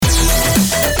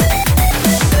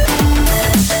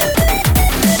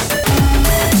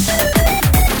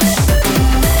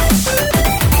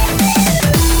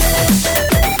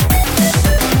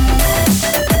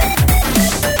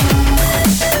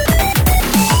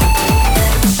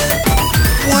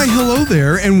hello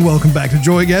there, and welcome back to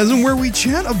Joygasm, where we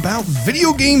chat about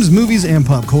video games, movies, and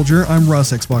pop culture. I'm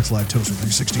Russ, Xbox Live Toaster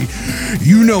 360.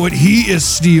 You know it, he is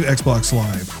Steve, Xbox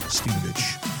Live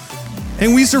Stevevich.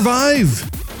 And we survive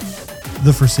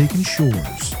the Forsaken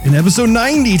Shores in episode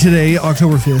 90 today,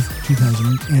 October 5th,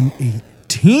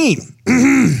 2018.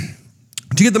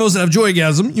 To get the most out of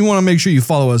Joygasm, you want to make sure you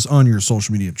follow us on your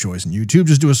social media of choice on YouTube.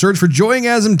 Just do a search for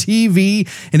Joygasm TV.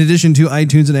 In addition to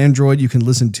iTunes and Android, you can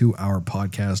listen to our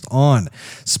podcast on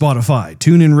Spotify,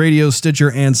 TuneIn Radio,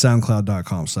 Stitcher, and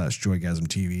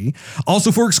SoundCloud.com/JoygasmTV.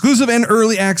 Also, for exclusive and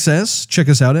early access, check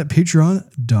us out at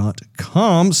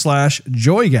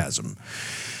Patreon.com/Joygasm.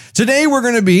 Today, we're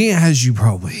going to be, as you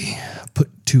probably put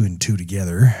two and two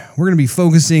together, we're going to be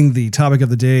focusing the topic of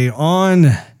the day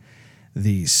on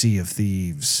the Sea of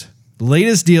Thieves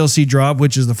latest DLC drop,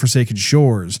 which is the Forsaken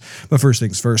Shores. But first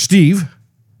things first, Steve,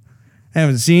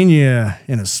 haven't seen you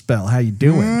in a spell. How you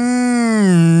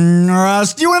doing?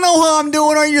 Russ, do you want to know how I'm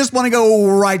doing, or you just want to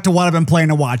go right to what I've been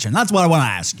playing and watching? That's what I want to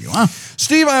ask you, huh?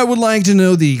 Steve, I would like to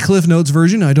know the Cliff Notes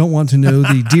version. I don't want to know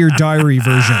the Dear Diary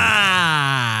version.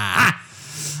 I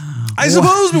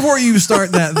suppose before you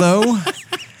start that, though,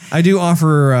 I do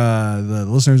offer the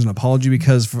listeners an apology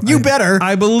because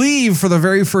I believe for the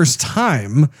very first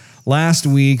time last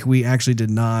week we actually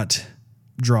did not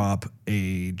drop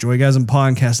a Joygasm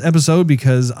podcast episode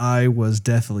because I was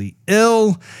deathly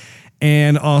ill,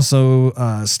 and also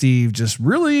Steve just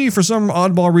really for some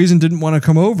oddball reason didn't want to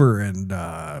come over and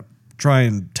try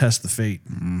and test the fate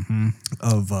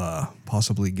of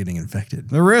possibly getting infected.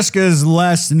 The risk is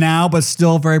less now, but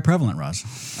still very prevalent, Russ.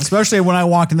 Especially when I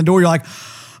walk in the door, you're like,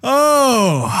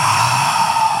 oh,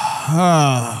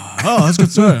 that's good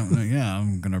stuff. Yeah,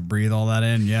 I'm going to breathe all that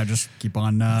in. Yeah, just keep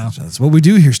on. That's what we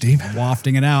do here, Steve.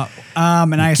 Wafting it out.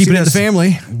 And I keep it in the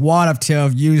family. Wad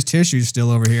of used tissues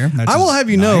still over here. I will have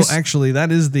you know, actually,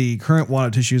 that is the current wad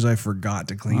of tissues I forgot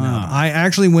to clean up. I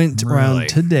actually went around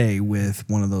today with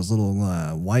one of those little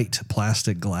white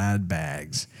plastic Glad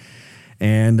bags.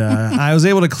 And I was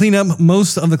able to clean up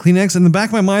most of the Kleenex. In the back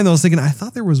of my mind, I was thinking, I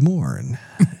thought there was more. And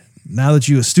now that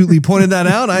you astutely pointed that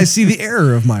out, I see the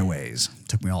error of my ways.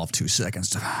 Took me all of 2 seconds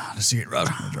to see it, Russ.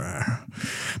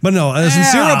 But no, a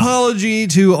sincere apology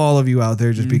to all of you out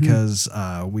there just because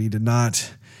we did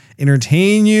not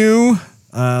entertain you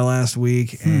last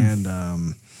week. And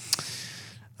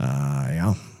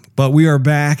yeah, but we are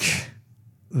back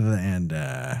and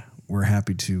we're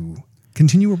happy to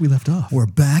continue where we left off. We're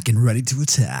back and ready to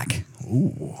attack.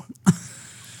 Ooh.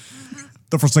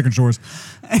 The Forsaken Shores.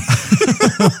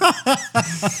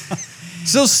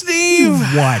 So, Steve.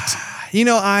 What? You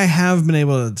know, I have been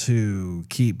able to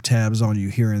keep tabs on you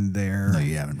here and there. No,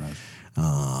 you haven't, Russ.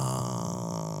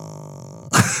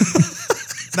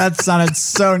 That sounded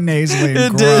so nasally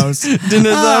and gross. Didn't it,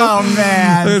 though? Oh,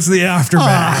 man. It's the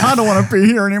aftermath. I don't want to be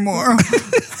here anymore.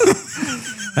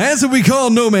 That's what we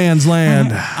call no man's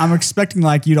land. I'm expecting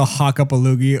like you to hawk up a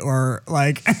loogie or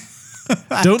like...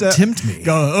 Don't tempt me.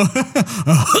 Go.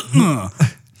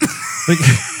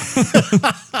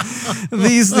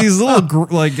 These little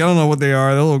like I don't know what they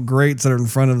are. The little grates that are in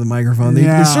front of the microphone.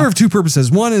 They serve two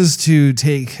purposes. One is to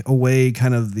take away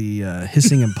kind of the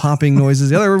hissing and popping noises.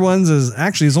 The other ones is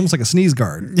actually it's almost like a sneeze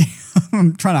guard.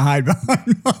 I'm trying to hide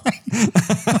behind mine.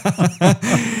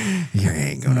 You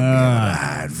ain't gonna be able to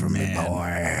hide from me,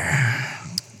 boy.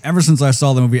 Ever since I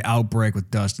saw the movie Outbreak with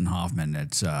Dustin Hoffman,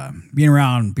 it's being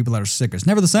around people that are sick. It's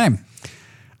never the same.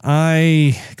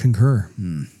 I concur.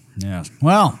 Yes.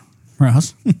 Well,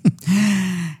 Russ,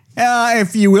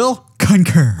 if you will,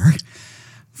 concur.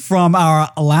 From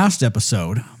our last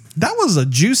episode. That was a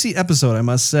juicy episode, I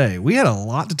must say. We had a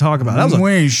lot to talk about.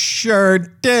 We sure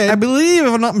did. I believe,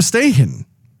 if I'm not mistaken,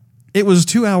 it was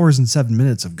 2 hours and 7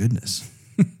 minutes of goodness.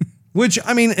 Which,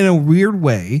 I mean, in a weird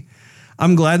way,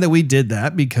 I'm glad that we did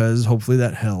that because hopefully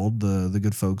that held the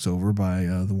good folks over by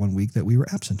the 1 week that we were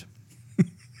absent.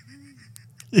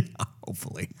 Yeah,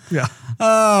 hopefully. Yeah.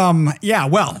 Yeah,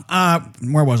 well,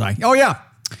 where was I? Oh, yeah.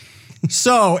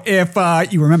 So if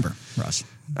you remember, Russ.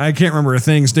 I can't remember a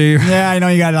thing, Steve. Yeah, I know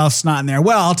you got all snot in there.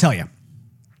 Well, I'll tell you.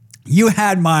 You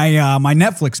had my my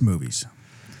Netflix movies.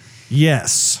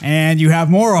 Yes. And you have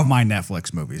more of my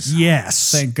Netflix movies.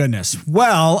 Yes. Thank goodness.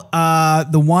 Well,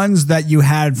 the ones that you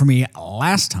had for me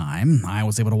last time, I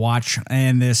was able to watch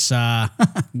in this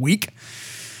week.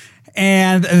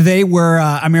 And they were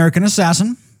American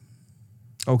Assassin.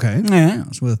 Okay. Yeah,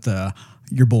 it's with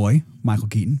your boy, Michael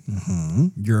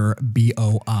Keaton. Your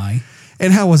BOI.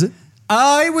 And how was it?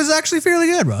 It was actually fairly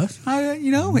good, Russ.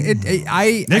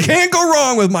 They can't go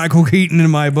wrong with Michael Keaton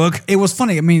in my book. It was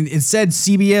funny. I mean, it said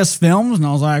CBS Films, and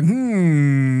I was like,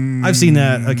 I've seen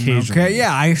that occasionally. Okay,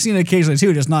 yeah, I've seen it occasionally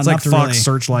too, just not It's enough like to Fox really,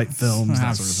 Searchlight Films,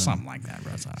 that sort of thing. something like that,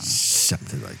 Russ. I don't know.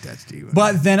 Something like that, Steve.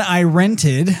 But then I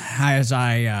rented, as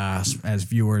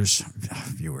viewers,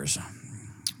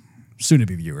 soon to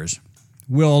be viewers,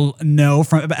 will know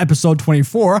from episode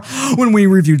 24 when we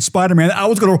reviewed Spider-Man, I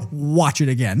was going to watch it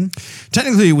again.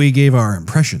 Technically, we gave our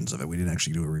impressions of it. We didn't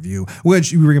actually do a review,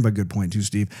 which you bring up a good point too,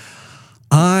 Steve.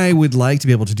 I would like to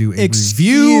be able to do a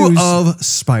review of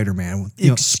Spider-Man,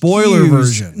 spoiler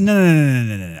version.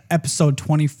 No. Episode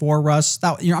 24, Russ.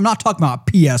 I'm not talking about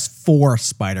PS4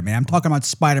 Spider-Man. I'm talking about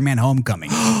Spider-Man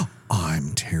Homecoming.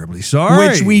 I'm terribly sorry.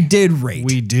 Which we did rate.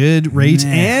 We did rate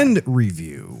and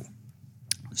review.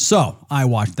 So I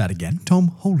watched that again. Tom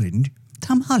Holland.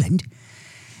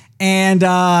 And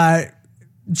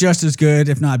just as good,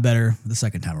 if not better, the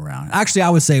second time around. Actually, I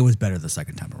would say it was better the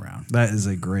second time around. That is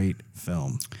a great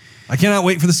film. I cannot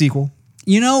wait for the sequel.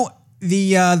 You know,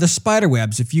 the spider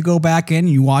webs, if you go back in and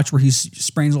you watch where he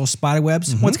sprays little spider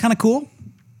webs, what's kind of cool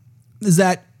is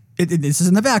that this is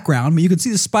in the background, but you can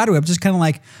see the spider webs just kind of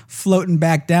like floating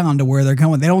back down to where they're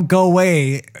going. They don't go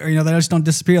away, or they just don't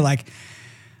disappear. Like,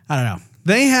 I don't know.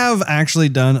 They have actually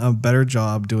done a better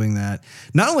job doing that,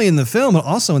 not only in the film, but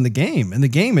also in the game. In the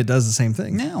game, it does the same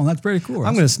thing. Yeah, well, that's pretty cool.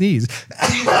 I'm going to sneeze.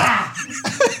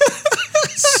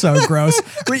 So gross.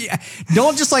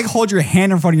 Don't just like hold your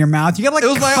hand in front of your mouth. You got to like it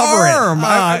was cover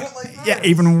my arm. it. Yeah,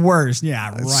 even worse.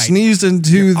 Yeah, right. Sneezed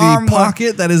into the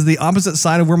pocket that is the opposite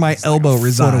side of where my elbow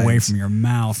resides. Foot away from your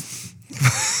mouth.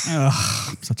 Ugh,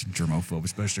 I'm such a germaphobe,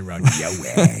 especially around your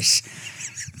ass.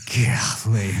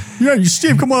 Golly. Yeah,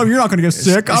 Steve, come on. You're not going to get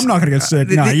sick. I'm not going to get sick.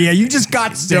 No, yeah, you just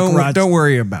got sick, Don't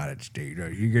worry about it, Steve. You're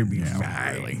going to be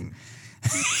fine. Really.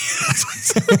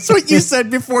 That's what you said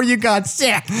before you got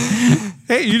sick.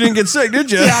 Hey, you didn't get sick,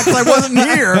 did you? Yeah, because I wasn't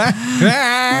here. Man,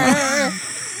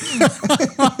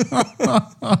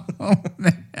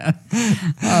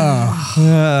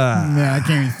 I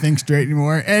can't even think straight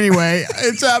anymore. Anyway,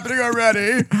 it's happening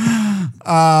already.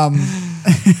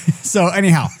 So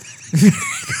anyhow.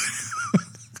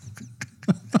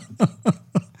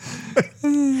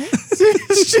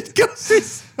 Should go see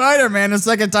Spider-Man a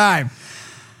second time.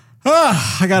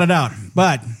 I got it out,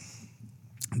 but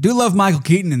do love Michael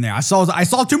Keaton in there. I saw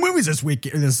 2 movies this week.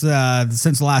 Since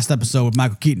the last episode with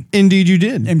Michael Keaton. Indeed, you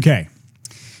did. MK,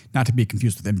 not to be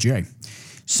confused with MJ.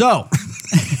 So,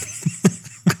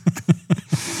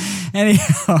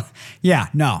 anyhow, yeah,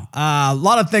 no, a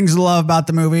lot of things to love about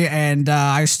the movie, and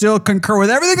I still concur with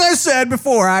everything I said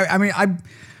before. I'm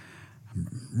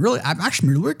actually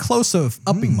really close of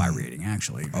upping my rating,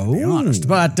 actually, to be honest.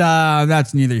 But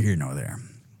that's neither here nor there.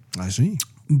 I see.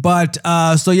 But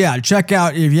so yeah, check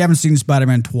out if you haven't seen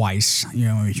Spider-Man twice. If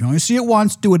you only see it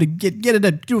once, do it. Get it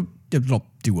a little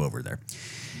do-over there.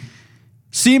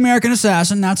 See American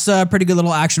Assassin. That's a pretty good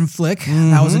little action flick.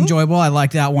 That was enjoyable. I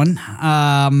liked that one.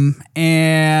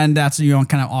 And that's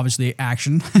kind of obviously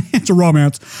action. It's a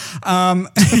romance.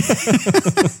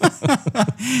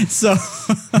 So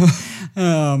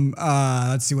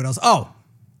let's see what else. Oh,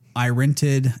 I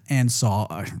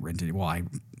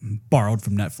borrowed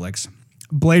from Netflix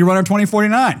Blade Runner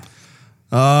 2049.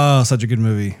 Oh, such a good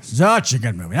movie. Such a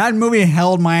good movie. That movie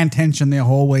held my attention the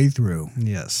whole way through.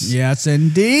 Yes. Yes,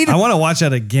 indeed. I want to watch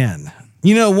that again.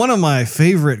 One of my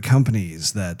favorite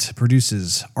companies that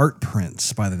produces art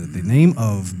prints by the name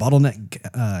of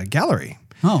Bottleneck Gallery.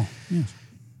 Oh, yes.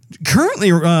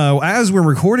 Currently, as we're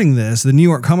recording this, the New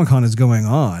York Comic Con is going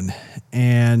on,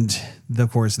 and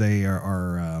of course they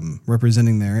are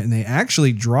representing there, and they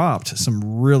actually dropped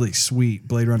some really sweet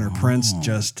Blade Runner prints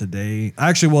just today.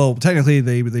 Actually, well, technically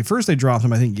they dropped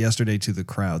them I think yesterday to the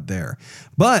crowd there,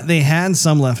 but they had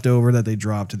some left over that they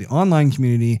dropped to the online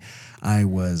community. I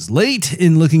was late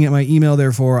in looking at my email,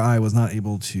 therefore I was not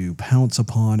able to pounce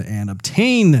upon and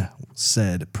obtain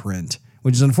said print,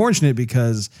 which is unfortunate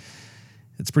because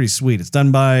it's pretty sweet. It's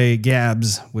done by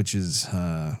Gabs, which is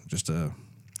just a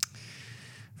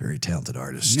very talented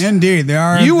artist. Indeed, they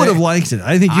are. You would have liked it.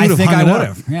 I think you would have. I think I would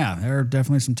have. Yeah, there are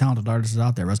definitely some talented artists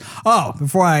out there, Russ. Oh,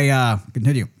 before I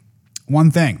continue,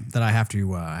 one thing that I have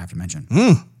to mention.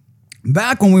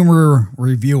 Back when we were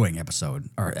reviewing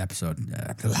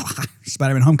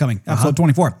Spider-Man Homecoming, episode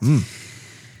 24.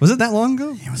 Was it that long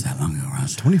ago? It was that long ago,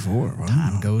 Russ. 24. Wow.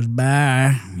 Time goes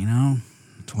by,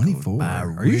 24.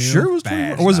 Are you sure it was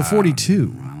 24? Or was it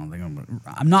 42? I don't think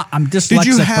I'm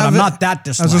dyslexic, but I'm not that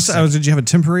dyslexic. Did you have a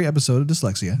temporary episode of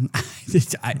dyslexia?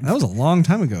 That was a long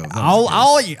time ago.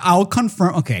 I'll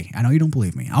confirm. Okay, I know you don't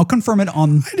believe me. I'll confirm it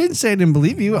on. I didn't say I didn't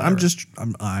believe you.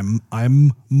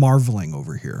 I'm marveling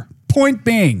over here. Point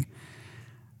being,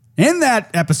 in that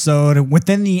episode,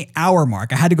 within the hour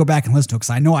mark, I had to go back and listen to it because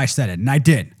I know I said it, and I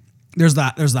did. There's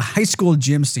the high school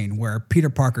gym scene where Peter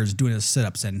Parker's doing his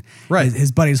sit-ups and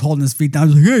his buddy's holding his feet down.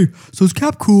 He's like, hey, so is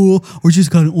Cap cool or just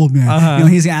got an old man?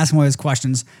 He's asking all these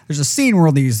questions. There's a scene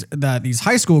where these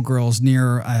high school girls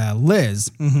near Liz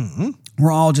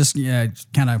were all just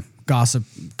kind of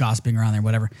gossiping around there,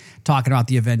 whatever, talking about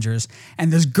the Avengers. And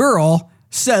this girl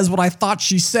says what I thought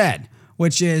she said,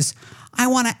 which is, I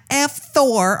want to F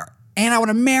Thor and I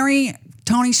want to marry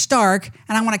Tony Stark,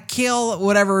 and I want to kill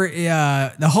whatever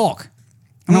the Hulk.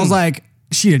 And I was like,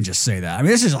 she didn't just say that. I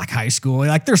mean, this is like high school.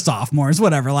 Like, they're sophomores,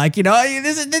 whatever. Like, she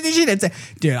didn't say.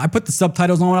 Dude, I put the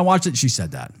subtitles on when I watched it. She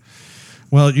said that.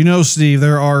 Well, Steve,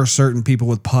 there are certain people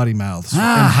with potty mouths in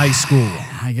high school.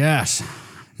 I guess.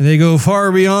 They go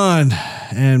far beyond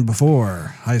and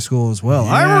before high school as well.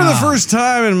 Yeah. I remember the first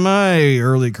time in my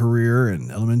early career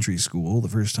in elementary school, the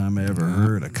first time I ever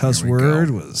heard a cuss word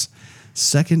was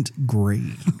second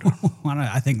grade.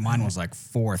 I think mine was like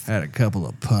fourth. I had a couple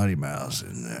of potty mouths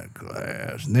in that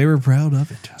class, and they were proud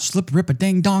of it. Slip, rip, a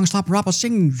ding, dong, slop, rap, a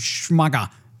sing, schmaga.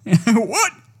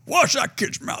 What? Wash that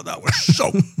kid's mouth out with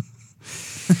soap.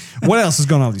 What else is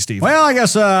going on with you, Steve? Well, I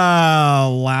guess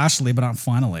lastly, but not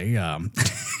finally.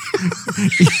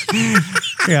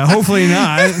 Yeah, hopefully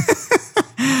not.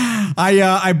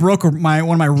 I broke one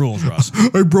of my rules, Russ.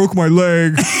 I broke my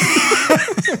leg.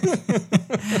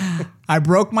 I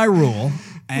broke my rule,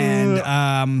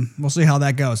 and we'll see how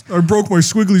that goes. I broke my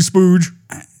squiggly spooge.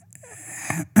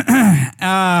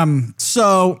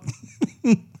 So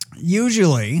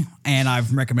usually, and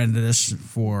I've recommended this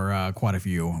for quite a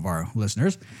few of our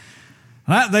listeners,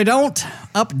 they don't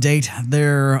update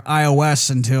their iOS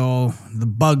until the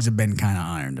bugs have been kind of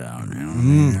ironed out. You know what I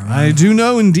mean? I do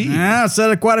know, indeed. Yeah, I've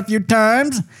said it quite a few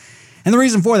times. And the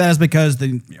reason for that is because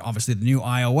obviously the new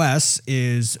iOS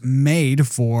is made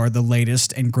for the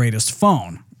latest and greatest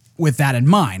phone with that in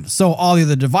mind. So all the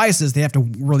other devices, they have to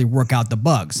really work out the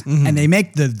bugs. And they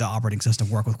make the operating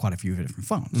system work with quite a few different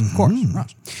phones, of course.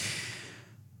 Right.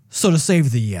 So to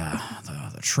save the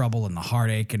trouble and the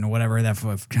heartache and whatever, that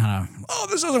kind of,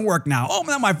 this doesn't work now. Oh,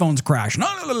 now my phone's crashing.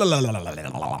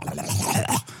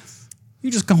 You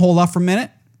just can hold off for a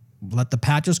minute. Let the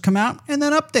patches come out and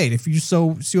then update if you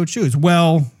so choose.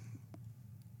 Well,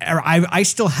 I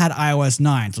still had iOS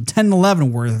 9, so 10 and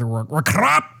 11 were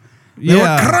crap. They were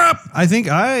crap. I think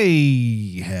I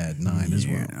had 9 as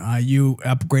well. You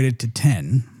upgraded to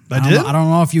 10. I did? I don't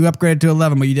know if you upgraded to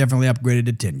 11, but you definitely upgraded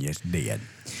to 10. Yes, you did.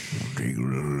 Take a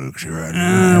little look right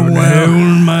now.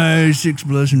 Hold my 6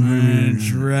 Plus and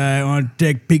that's right. I want to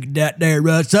take a peek at that there,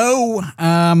 Russ. So,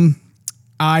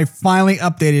 I finally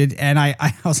updated, and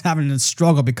I was having a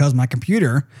struggle because my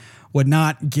computer would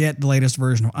not get the latest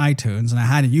version of iTunes, and I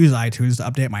had to use iTunes to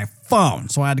update my phone.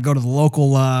 So I had to go to the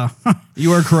local...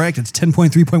 You are correct. It's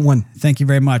 10.3.1. Thank you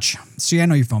very much. See, I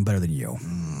know your phone better than you.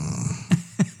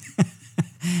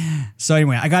 So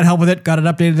anyway, I got help with it, got it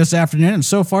updated this afternoon, and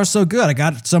so far so good. I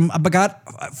got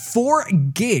 4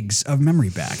 gigs of memory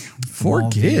back. 4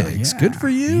 gigs? Good for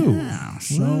you. Yeah.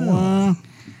 So...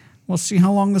 we'll see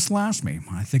how long this lasts me.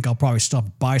 I think I'll probably stop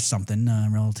by something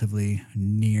relatively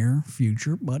near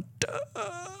future, but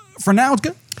for now it's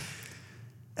good.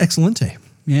 Excellente.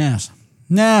 Yes.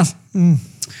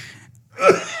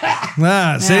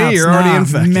 See, you're already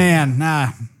infected.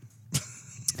 Man,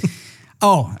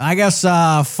 Oh, I guess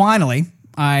finally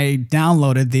I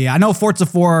downloaded I know Forza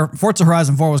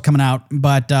Horizon 4 was coming out,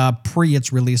 but pre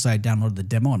its release I downloaded the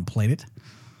demo and played it.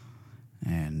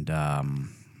 And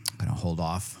I'm going to hold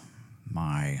off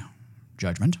my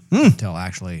judgment until I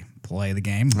actually play the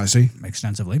game. I see.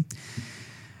 Extensively.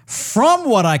 From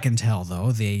what I can tell,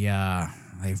 though,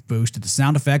 they've boosted the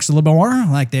sound effects a little bit more.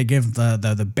 Like they give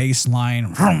the bass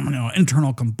line,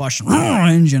 internal combustion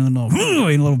engine, a little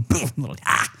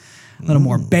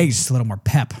more bass, a little more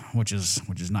pep, which is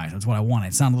nice. That's what I wanted.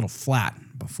 It sounded a little flat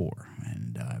before,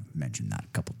 and I've mentioned that a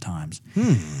couple times.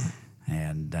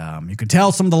 And you can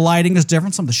tell some of the lighting is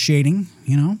different, some of the shading,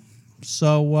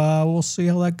 So we'll see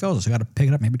how that goes. I got to pick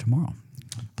it up maybe tomorrow.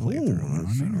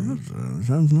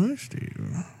 Sounds nice,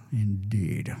 Steve.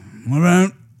 Indeed. What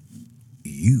about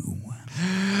you?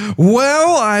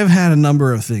 Well, I've had a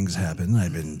number of things happen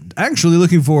I've been actually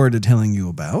looking forward to telling you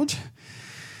about.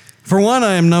 For one,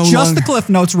 I am Just the Cliff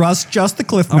Notes, Russ. Just the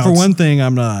Cliff Notes. For one thing,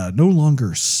 I'm no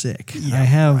longer sick. I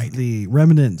have the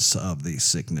remnants of the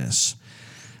sickness,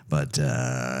 But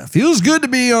feels good to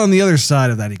be on the other side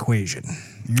of that equation.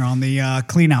 You're on the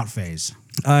clean out phase.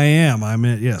 I am.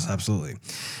 Yes, absolutely.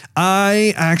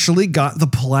 I actually got the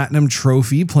Platinum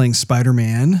Trophy playing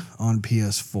Spider-Man on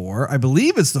PS4. I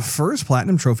believe it's the first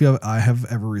Platinum Trophy I have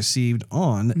ever received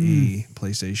on a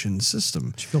PlayStation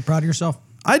system. Did you feel proud of yourself?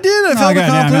 I did. I felt good.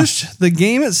 accomplished. The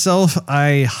game itself,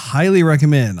 I highly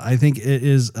recommend. I think it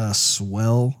is a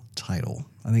swell title.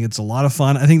 I think it's a lot of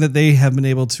fun. I think that they have been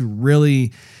able to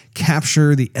really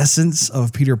capture the essence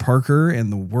of Peter Parker and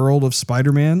the world of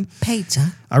Spider-Man. Peter.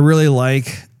 I really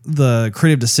like the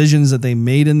creative decisions that they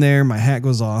made in there. My hat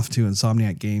goes off to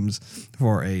Insomniac Games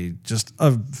for just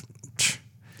an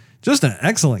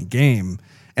excellent game.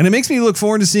 And it makes me look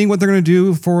forward to seeing what they're going to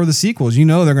do for the sequels. You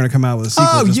know they're going to come out with a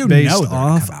sequel based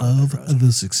off of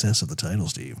the success of the title,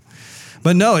 Steve.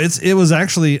 But no, it was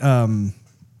actually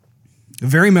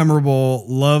very memorable.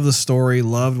 Love the story.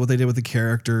 Loved what they did with the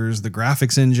characters, the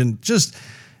graphics engine.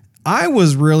 I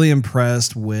was really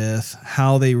impressed with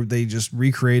how they just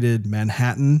recreated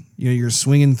Manhattan. You know, you're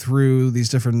swinging through these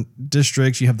different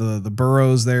districts. You have the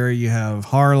boroughs there. You have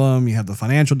Harlem. You have the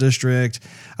financial district.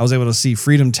 I was able to see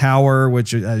Freedom Tower,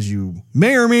 which, as you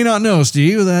may or may not know,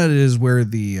 Steve, that is where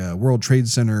the World Trade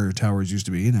Center towers used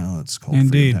to be. Now it's called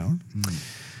Freedom Tower.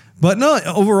 But no,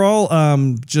 overall,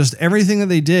 just everything that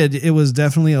they did, it was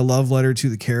definitely a love letter to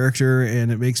the character,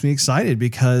 and it makes me excited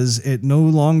because it no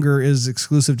longer is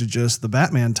exclusive to just the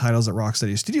Batman titles that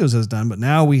Rocksteady Studios has done, but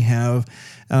now we have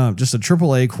just a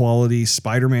AAA quality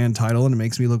Spider-Man title, and it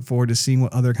makes me look forward to seeing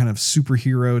what other kind of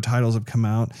superhero titles have come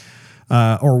out,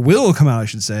 or will come out, I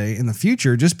should say, in the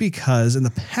future, just because in the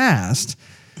past,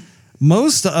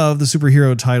 most of the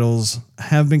superhero titles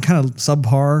have been kind of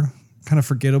subpar, kind of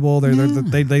forgettable.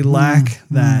 They lack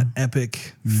that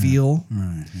epic feel.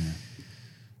 Right, yeah.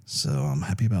 So I'm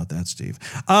happy about that, Steve.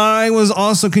 I was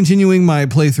also continuing my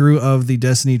playthrough of the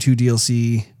Destiny 2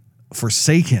 DLC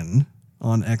Forsaken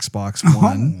on Xbox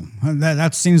One.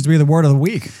 That seems to be the word of the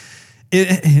week.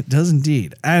 It does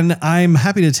indeed. And I'm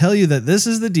happy to tell you that this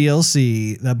is the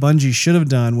DLC that Bungie should have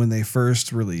done when they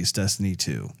first released Destiny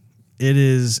 2. It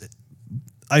is...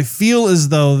 I feel as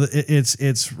though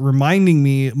it's reminding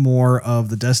me more of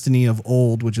the Destiny of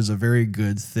old, which is a very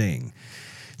good thing.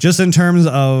 Just in terms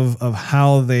of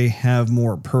how they have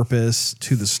more purpose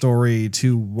to the story,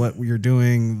 to what you're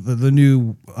doing, the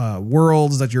new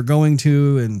worlds that you're going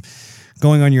to and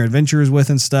going on your adventures with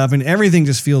and stuff. And everything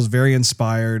just feels very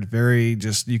inspired, very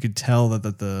just, you could tell that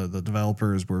the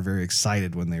developers were very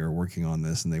excited when they were working on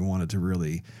this and they wanted to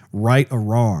really right a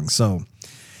wrong. So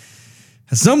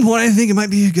at some point, I think it might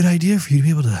be a good idea for you to be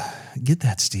able to get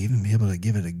that, Steve, and be able to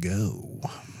give it a go.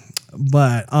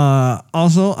 But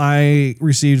also, I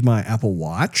received my Apple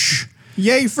Watch.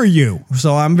 Yay for you.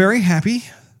 So I'm very happy.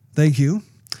 Thank you.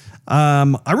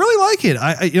 I really like it.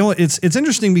 It's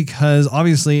interesting because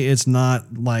obviously it's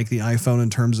not like the iPhone in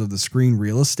terms of the screen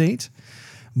real estate.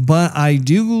 But I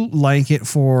do like it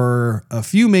for a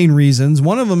few main reasons.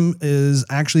 One of them is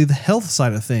actually the health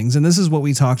side of things. And this is what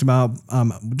we talked about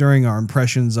during our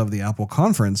impressions of the Apple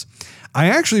conference. I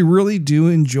actually really do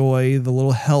enjoy the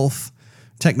little health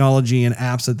technology and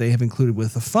apps that they have included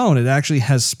with the phone. It actually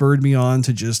has spurred me on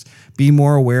to just be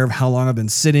more aware of how long I've been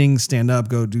sitting, stand up,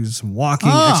 go do some walking,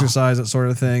 exercise, that sort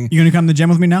of thing. You going to come to the gym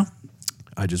with me now?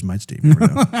 I just might, Steve.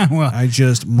 I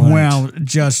just might. Well,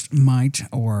 just might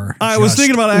or I was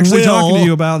thinking about actually talking to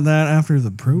you about that after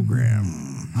the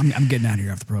program. I'm getting out of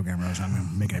here after the program, Rose. I'm going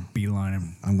to make a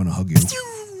beeline. I'm going to hug you.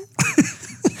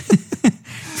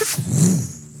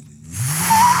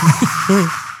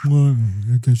 Well,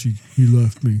 I guess he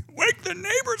left me. Wake the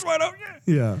neighbors, why don't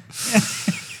you? Yeah.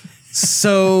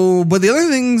 So, but the other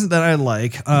things that I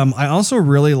like, I also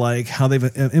really like how they've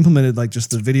implemented like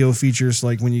just the video features.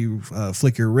 Like when you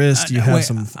flick your wrist, you have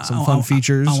some fun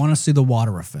features. I want to see the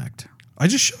water effect. I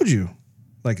just showed you.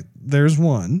 Like there's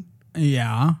one.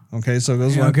 Yeah. Okay, so it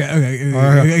goes one. Okay. Okay.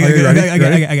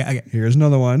 Here's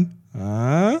another one.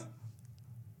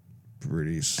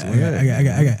 Pretty slick.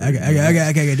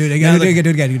 Okay, do it again.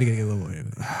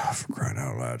 For crying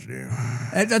out loud, dude.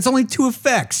 That's only two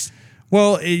effects.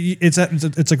 Well, it's like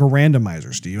a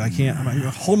randomizer, Steve. I'm gonna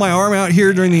hold my arm out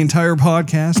here during the entire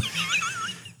podcast.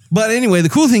 But anyway, the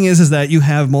cool thing is that you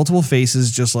have multiple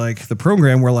faces, just like the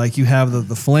program, where like you have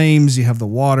the flames, you have the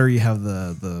water, you have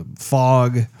the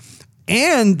fog,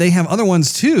 and they have other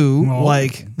ones too,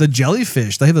 like the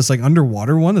jellyfish. They have this like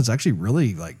underwater one that's actually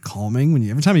really like calming.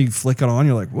 Every time you flick it on,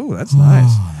 you're like, whoa, that's nice.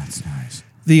 Oh, that's nice.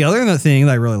 The other thing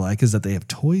that I really like is that they have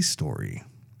Toy Story.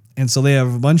 And so they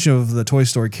have a bunch of the Toy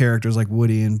Story characters like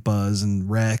Woody and Buzz and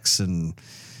Rex and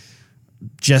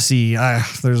Jesse,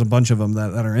 there's a bunch of them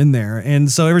that are in there.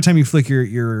 And so every time you flick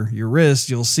your wrist,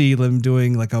 you'll see them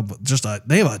doing like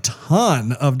they have a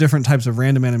ton of different types of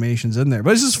random animations in there,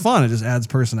 but it's just fun. It just adds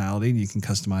personality and you can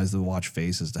customize the watch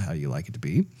face as to how you like it to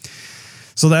be.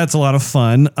 So that's a lot of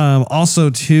fun.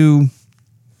 Also too,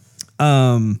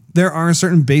 there are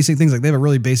certain basic things, like they have a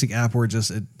really basic app where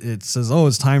it says, oh,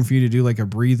 it's time for you to do like a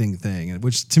breathing thing,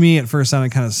 which to me at first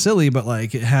sounded kind of silly, but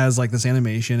like it has like this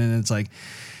animation and it's like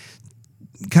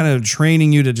kind of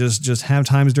training you to just have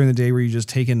times during the day where you just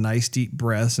take in nice deep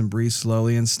breaths and breathe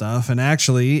slowly and stuff. And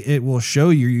actually it will show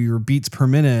you your beats per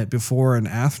minute before and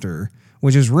after,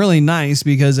 which is really nice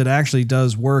because it actually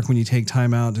does work when you take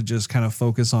time out to just kind of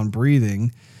focus on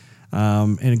breathing.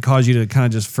 And it cause you to kind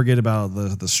of just forget about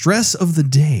the stress of the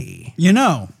day. You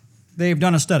know, they've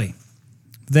done a study.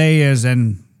 They as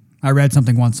in, I read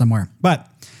something once somewhere, but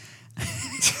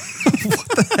what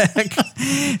the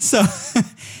heck? So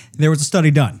there was a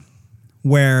study done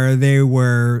where they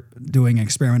were doing an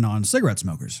experiment on cigarette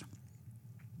smokers.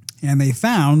 And they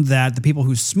found that the people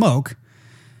who smoke,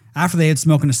 after they had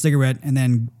smoked a cigarette and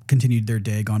then continued their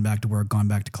day, gone back to work, gone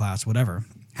back to class, whatever,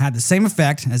 had the same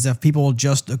effect as if people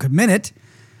just took a minute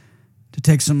to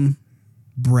take some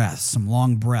breaths, some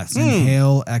long breaths.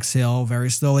 Inhale, exhale, very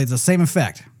slowly. It's the same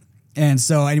effect. And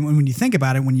so when you think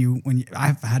about it,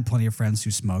 I've had plenty of friends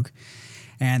who smoke,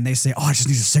 and they say, "Oh, I just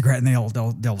need a cigarette," and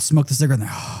they'll smoke the cigarette, and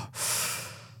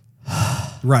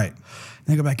right.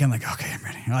 They go back in like, "Okay, I'm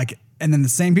ready." Like, and then the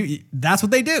same people, that's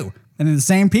what they do. And then the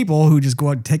same people who just go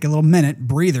out and take a little minute,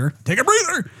 take a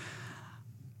breather,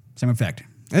 same effect.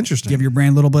 Interesting. Give your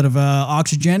brain a little bit of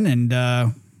oxygen, and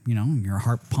your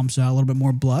heart pumps out a little bit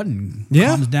more blood and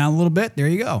calms down a little bit. There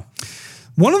you go.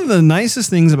 One of the nicest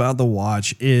things about the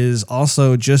watch is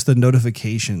also just the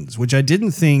notifications, which I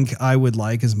didn't think I would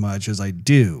like as much as I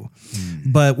do.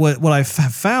 But what I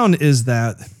found is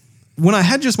that when I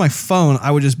had just my phone,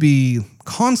 I would just be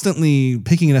constantly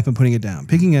picking it up and putting it down,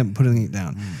 picking it up and putting it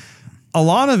down. A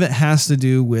lot of it has to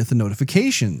do with the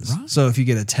notifications. Right. So if you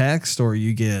get a text or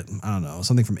you get, I don't know,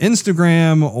 something from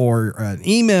Instagram or an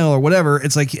email or whatever,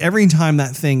 it's like every time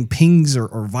that thing pings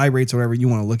or vibrates or whatever, you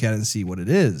want to look at it and see what it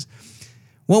is.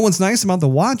 Well, what's nice about the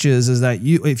watches is that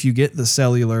if you get the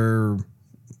cellular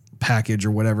package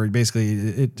or whatever, basically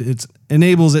it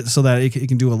enables it so that it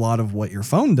can do a lot of what your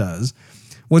phone does.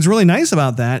 What's really nice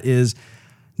about that is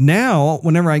now,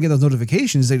 whenever I get those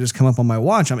notifications, they just come up on my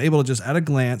watch. I'm able to just at a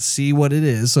glance see what it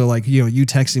is. So like, you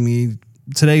texting me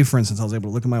today, for instance, I was able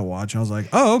to look at my watch and I was like,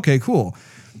 oh, okay, cool.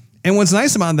 And what's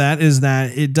nice about that is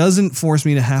that it doesn't force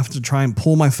me to have to try and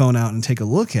pull my phone out and take a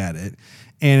look at it.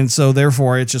 And so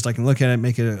therefore it's just I can look at it,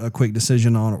 make a quick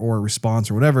decision on or a response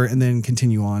or whatever, and then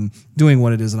continue on doing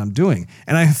what it is that I'm doing.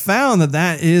 And I found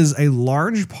that is a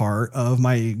large part of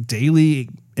my daily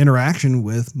interaction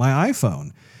with my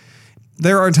iPhone.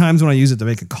 There are times when I use it to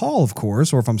make a call, of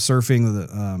course, or if I'm surfing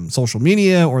the social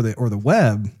media or the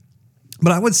web.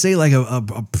 But I would say like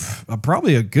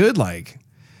probably a good like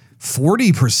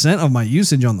 40% of my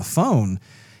usage on the phone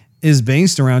is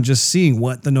based around just seeing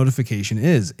what the notification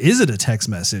is. Is it a text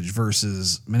message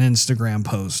versus an Instagram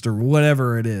post or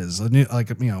whatever it is,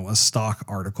 a stock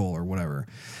article or whatever.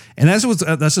 And that's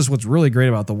just what's really great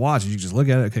about the watch is you just look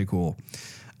at it. Okay, cool.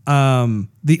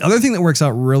 The other thing that works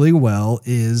out really well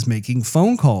is making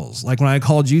phone calls. Like when I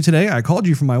called you today, I called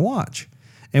you from my watch.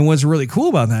 And what's really cool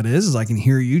about that is I can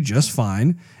hear you just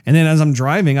fine. And then as I'm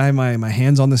driving, I have my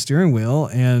hands on the steering wheel.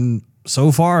 And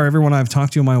so far, everyone I've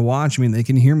talked to on my watch, they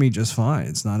can hear me just fine.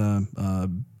 It's not a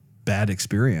bad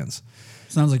experience.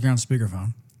 Sounds like you're on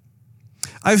speakerphone.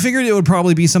 I figured it would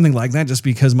probably be something like that just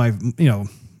because my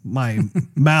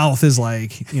mouth is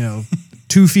like,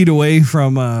 2 feet away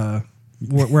from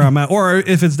where I'm at. Or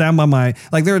if it's down by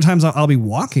there are times I'll be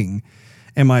walking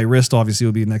and my wrist obviously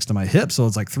will be next to my hip. So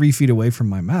it's like 3 feet away from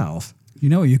my mouth. You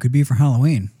know what you could be for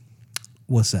Halloween?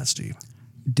 What's that, Steve?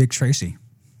 Dick Tracy.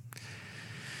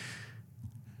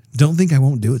 Don't think I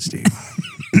won't do it, Steve.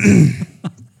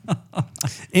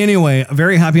 Anyway,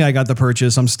 very happy I got the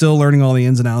purchase. I'm still learning all the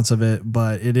ins and outs of it,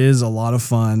 but it is a lot of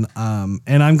fun.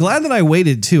 And I'm glad that I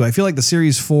waited too. I feel like the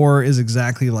Series 4 is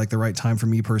exactly like the right time for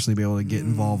me personally to be able to get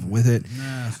involved with it.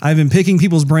 Yes. I've been picking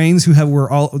people's brains who were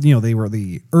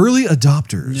the early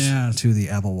adopters to the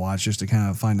Apple Watch just to kind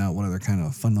of find out what other kind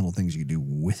of fun little things you can do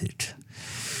with it.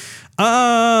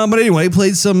 But anyway,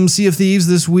 played some Sea of Thieves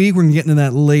this week. We're going to get into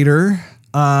that later.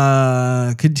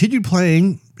 Continued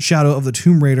playing Shadow of the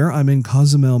Tomb Raider. I'm in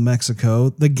Cozumel, Mexico.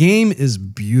 The game is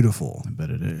beautiful. I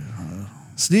bet it is.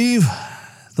 Steve,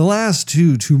 the last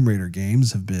 2 Tomb Raider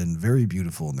games have been very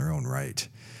beautiful in their own right.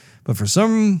 But for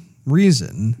some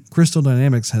reason, Crystal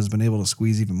Dynamics has been able to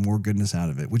squeeze even more goodness out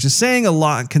of it, which is saying a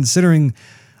lot considering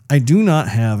I do not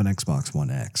have an Xbox One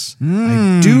X.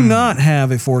 I do not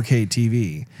have a 4K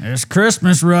TV. It's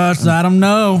Christmas, Russ. I don't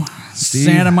know. Steve?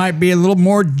 Santa might be a little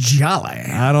more jolly.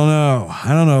 I don't know.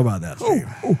 I don't know about that, Steve.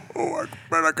 I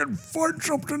bet I can find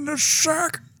something in this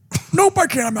sack. Nope, I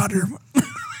can't. I'm out here.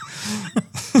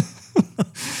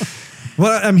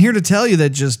 Well, I'm here to tell you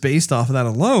that just based off of that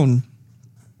alone,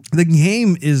 the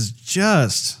game is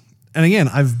just... And again,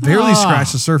 I've barely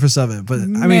scratched the surface of it, but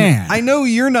I mean, I know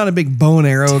you're not a big bow and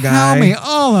arrow guy. Tell me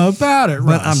all about it,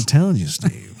 but Russ. I'm telling you,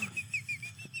 Steve,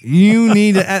 you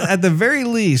need to, at the very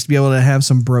least, be able to have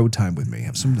some bro time with me.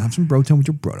 Have some bro time with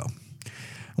your brodo.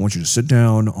 I want you to sit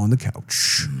down on the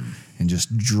couch and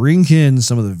just drink in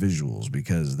some of the visuals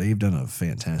because they've done a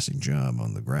fantastic job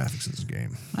on the graphics of this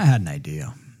game. I had an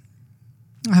idea.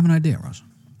 I have an idea, Russ.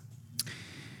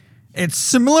 It's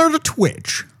similar to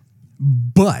Twitch,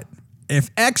 but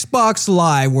if Xbox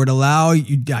Live were to allow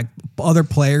you like other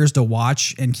players to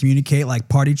watch and communicate like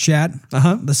party chat,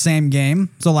 the same game.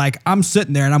 So like I'm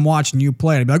sitting there and I'm watching you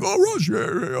play and I'd be like, oh, Russ,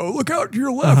 look out to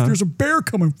your left. There's a bear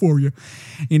coming for you.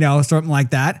 You know, something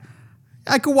like that.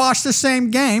 I could watch the same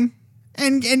game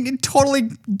and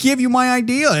totally give you my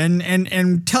idea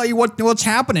and tell you what's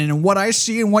happening and what I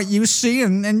see and what you see.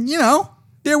 And you know,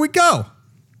 there we go.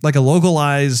 Like a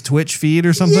localized Twitch feed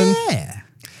or something? Yeah.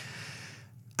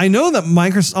 I know that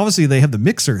Microsoft, obviously they have the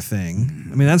Mixer thing.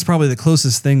 I mean, that's probably the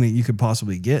closest thing that you could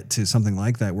possibly get to something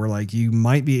like that, where like you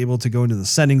might be able to go into the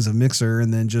settings of Mixer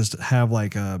and then just have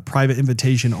like a private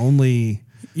invitation only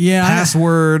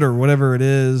password or whatever it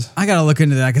is. I got to look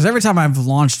into that because every time I've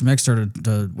launched Mixer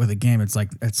with a game, it's like,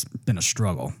 it's been a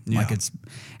struggle. Yeah. Like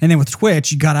and then with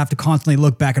Twitch, you got to have to constantly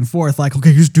look back and forth like,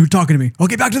 okay, who's dude talking to me?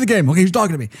 Okay, back to the game. Okay, he's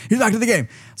talking to me. He's back to the game.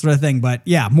 Sort of thing. But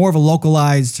yeah, more of a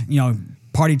localized, you know,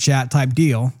 party chat type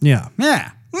deal. Yeah.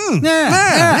 Yeah.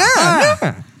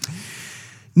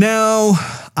 Now,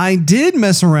 I did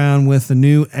mess around with the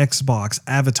new Xbox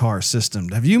Avatar system.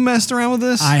 Have you messed around with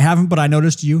this? I haven't, but I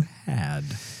noticed you had.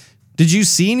 Did you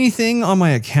see anything on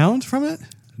my account from it?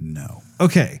 No.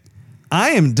 Okay. I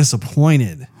am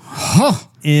disappointed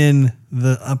in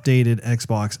the updated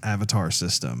Xbox Avatar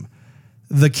system.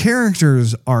 The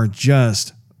characters are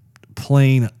just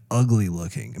plain ugly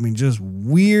looking. I mean, just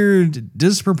weird,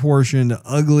 disproportioned,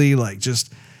 ugly, like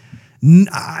just...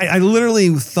 I literally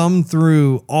thumbed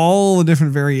through all the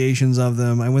different variations of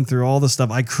them. I went through all the stuff.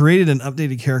 I created an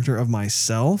updated character of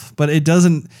myself, but it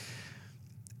doesn't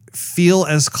feel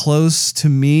as close to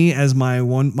me as my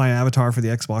avatar for the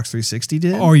Xbox 360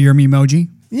 did. Or your Memoji.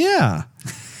 Yeah.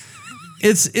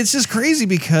 It's just crazy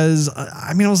because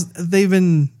I mean, they've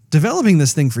been developing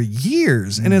this thing for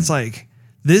years and it's like,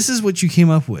 this is what you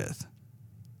came up with.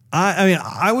 I mean,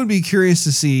 I would be curious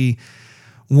to see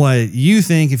what you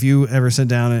think if you ever sit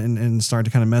down and start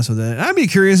to kind of mess with it. I'd be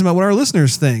curious about what our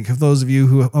listeners think, of those of you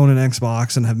who own an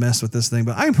Xbox and have messed with this thing.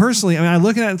 But I personally, I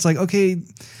look at it, it's like, okay,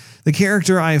 the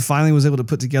character I finally was able to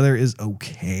put together is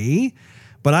okay.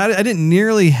 But I didn't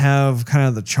nearly have kind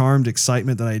of the charmed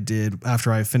excitement that I did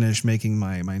after I finished making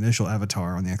my initial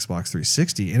avatar on the Xbox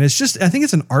 360. And it's just, I think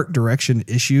it's an art direction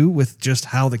issue with just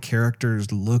how the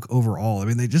characters look overall. I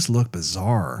mean, they just look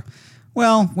bizarre.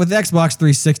 Well, with the Xbox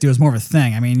 360, it was more of a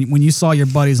thing. I mean, when you saw your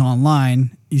buddies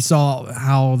online, you saw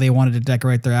how they wanted to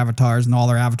decorate their avatars, and all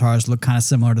their avatars look kind of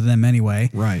similar to them anyway.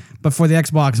 Right. But for the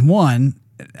Xbox One,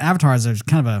 avatars are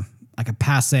kind of like a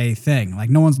passe thing. Like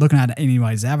no one's looking at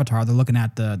anybody's avatar. They're looking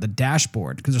at the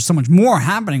dashboard because there's so much more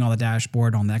happening on the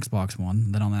dashboard on the Xbox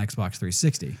One than on the Xbox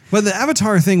 360. But the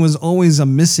avatar thing was always a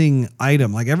missing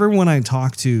item. Like everyone I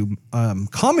talked to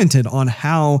commented on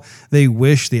how they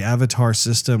wish the avatar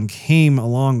system came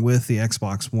along with the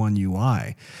Xbox One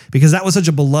UI because that was such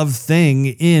a beloved thing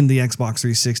in the Xbox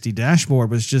 360 dashboard.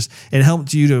 Was just it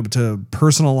helped you to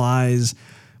personalize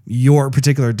your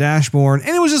particular dashboard. And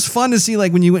it was just fun to see,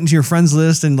 like, when you went into your friends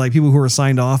list and like people who were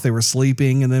signed off, they were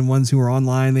sleeping. And then ones who were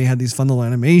online, they had these fun little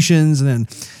animations. And then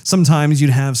sometimes you'd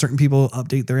have certain people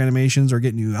update their animations or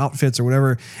get new outfits or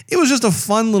whatever. It was just a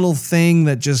fun little thing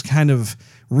that just kind of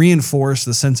reinforced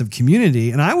the sense of community.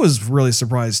 And I was really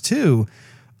surprised too.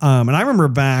 And I remember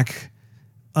back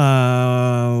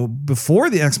before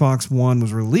the Xbox One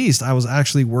was released, I was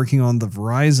actually working on the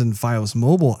Verizon Fios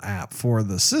mobile app for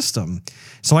the system.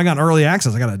 So I got early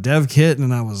access. I got a dev kit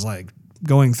and I was like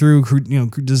going through,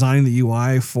 designing the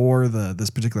UI for this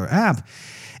particular app.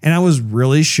 And I was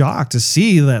really shocked to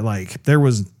see that like there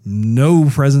was no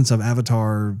presence of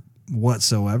Avatar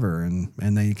whatsoever.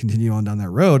 And they continue on down that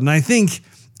road. And I think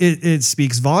it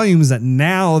speaks volumes that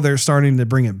now they're starting to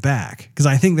bring it back, because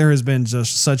I think there has been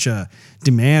just such a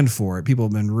demand for it. People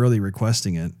have been really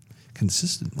requesting it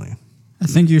consistently. I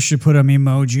think you should put an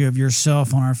emoji of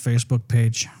yourself on our Facebook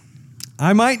page.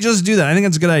 I might just do that. I think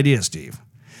that's a good idea, Steve.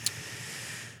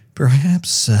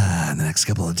 Perhaps in the next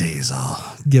couple of days,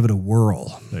 I'll give it a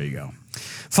whirl. There you go.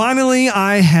 Finally,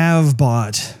 I have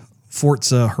bought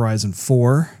Forza Horizon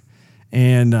 4,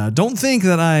 and don't think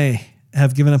that I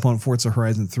have given up on Forza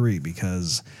Horizon 3,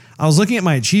 because I was looking at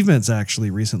my achievements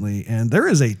actually recently, and there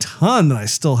is a ton that I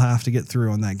still have to get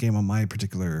through on that game on my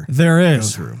particular There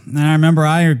is. go-through. And I remember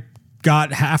I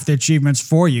got half the achievements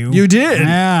for you. You did?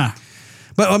 Yeah.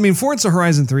 But I mean, Forza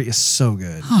Horizon 3 is so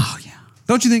good. Oh, yeah.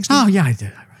 Don't you think, Steve? Oh, yeah, I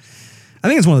did. I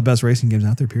think it's one of the best racing games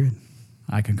out there, period.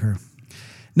 I concur.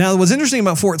 Now, what's interesting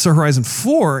about Forza Horizon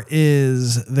 4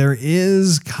 is there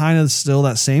is kind of still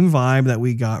that same vibe that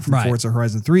we got from Right. Forza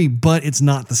Horizon 3, but it's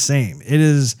not the same. It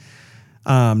is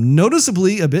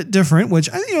noticeably a bit different, which,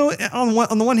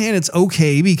 on the one hand, it's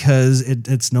okay because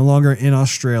it's no longer in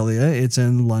Australia. It's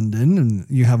in London, and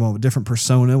you have a different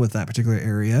persona with that particular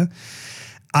area.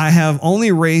 I have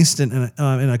only raced in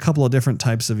a couple of different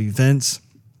types of events.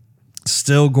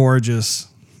 Still gorgeous.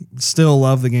 Still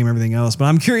love the game, everything else. But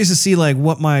I'm curious to see like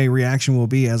what my reaction will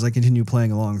be as I continue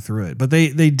playing along through it. But they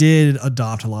did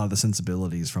adopt a lot of the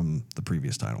sensibilities from the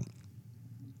previous title.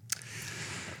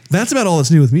 That's about all that's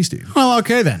new with me, Steve. Well,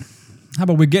 okay then. How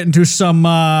about we get into some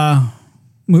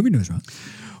movie news, right?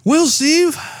 Well,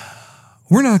 Steve,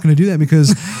 we're not going to do that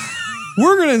because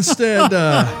we're going to instead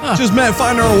just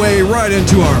find our way right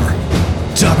into our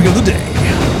topic of the day.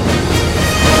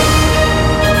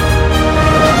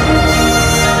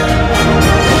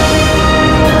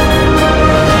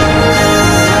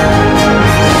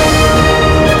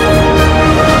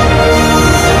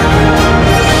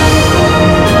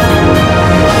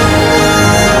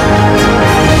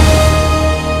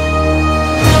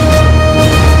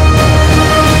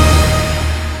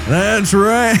 That's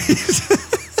right.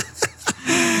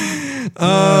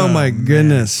 Oh my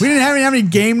goodness. We didn't have any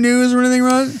game news or anything,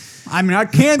 right? I mean, I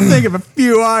can't think of a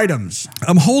few items.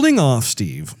 I'm holding off,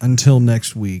 Steve, until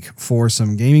next week for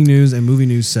some gaming news and movie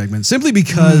news segments, simply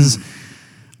because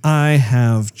I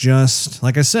have just,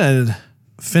 like I said,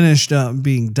 finished up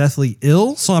being deathly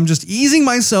ill. So I'm just easing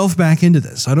myself back into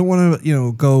this. I don't want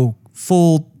to, go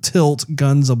full tilt,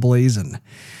 guns a-blazing.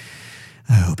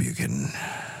 I hope you can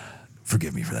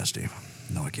forgive me for that, Steve.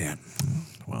 No, I can't.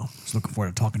 Well, I was looking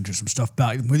forward to talking to some stuff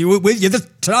about with you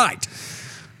tonight.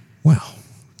 Well,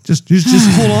 just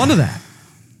hold on to that.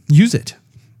 Use it.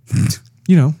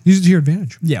 Use it to your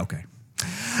advantage. Yeah, okay.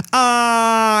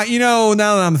 Now that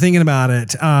I'm thinking about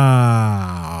it,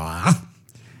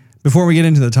 before we get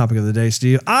into the topic of the day,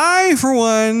 Steve, I, for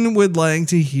one, would like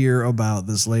to hear about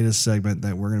this latest segment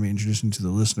that we're going to be introducing to the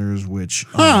listeners, which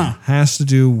has to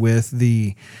do with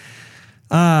the,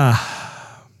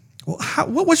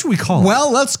 what should we call it?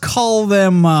 Well, let's call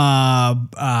them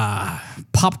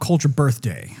pop culture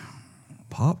birthday.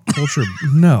 Pop culture?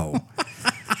 No.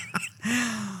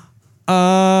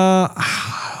 What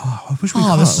should we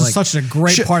call this it? is such a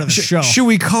great part of the show. Should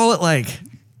we call it like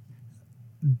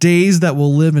days that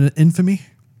will live in infamy?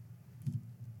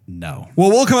 No. Well,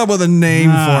 we'll come up with a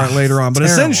name for it later on. But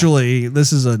terrible. essentially,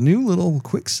 this is a new little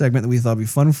quick segment that we thought would be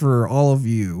fun for all of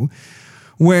you,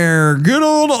 where good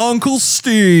old Uncle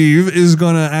Steve is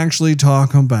going to actually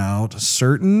talk about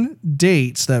certain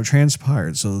dates that have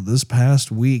transpired. So this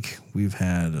past week, we've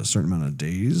had a certain amount of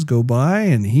days go by,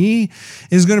 and he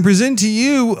is going to present to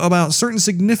you about certain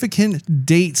significant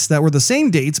dates that were the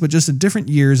same dates, but just in different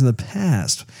years in the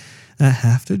past that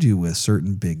have to do with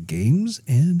certain big games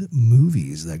and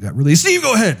movies that got released. Steve,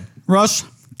 go ahead. Russ,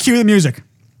 cue the music.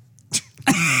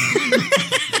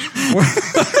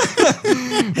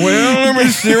 Well, let me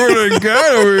see what I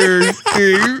got over here,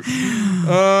 Steve.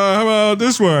 How about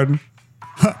this one?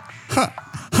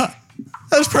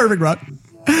 That's perfect, Russ.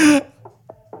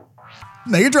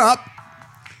 Make it drop.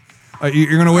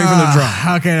 You're going to wait for the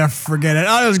drop. Okay, forget it.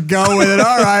 I'll just go with it.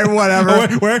 All right, whatever.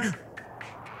 Wait.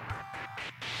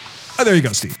 Oh, there you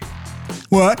go, Steve.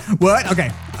 What?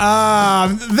 Okay.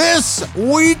 This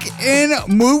week in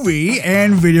movie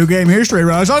and video game history,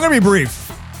 Russ. I'm going to be brief.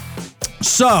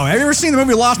 So, have you ever seen the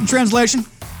movie Lost in Translation?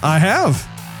 I have.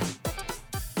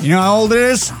 You know how old it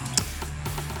is?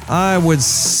 I would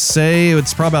say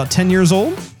it's probably about 10 years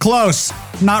old. Close.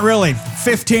 Not really.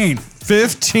 15.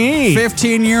 15.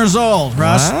 15 years old,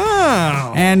 Russ.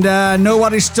 Wow. And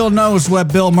nobody still knows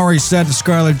what Bill Murray said to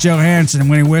Scarlett Johansson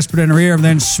when he whispered in her ear and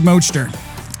then smooched her.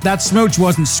 That smooch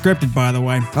wasn't scripted, by the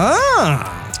way.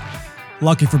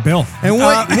 Lucky for Bill. And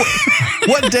what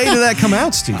day did that come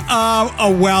out, Steve?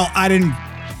 I didn't.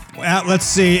 Let's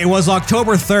see. It was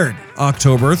October 3rd.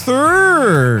 October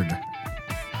 3rd.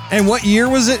 And what year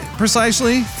was it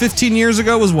precisely? 15 years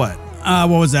ago was what? What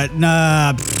was that?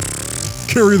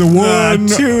 Carry the one.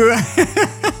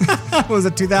 Was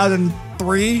it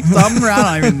 2003? Something?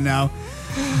 I don't even know.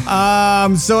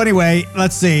 So anyway,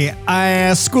 let's see.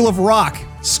 School of Rock.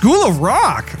 School of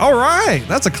Rock. All right.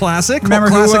 That's a classic. Remember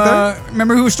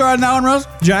who starred in that one, Rose?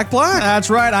 Jack Black. That's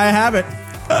right. I have it.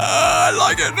 I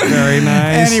like it. Very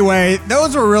nice. Anyway,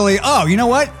 those were really... Oh, you know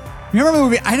what? You remember the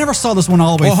movie? I never saw this one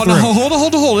all the way through.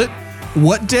 Hold it.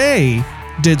 What day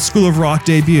did School of Rock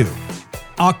debut?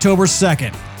 October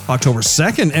 2nd. October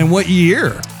 2nd. And what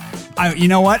year? You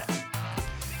know what?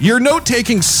 Your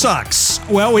note-taking sucks.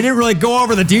 Well, we didn't really go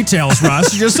over the details,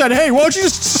 Russ. You just said, hey, why don't you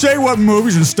just say what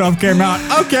movies and stuff came out?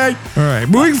 Okay. All right.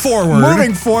 Moving forward.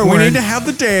 We need to have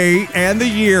the day and the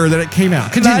year that it came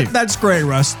out. Continue. That's great,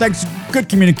 Russ. Thanks. Good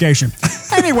communication.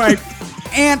 Anyway,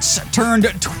 Ants turned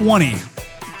 20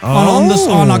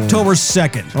 on October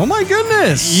 2nd. Oh, my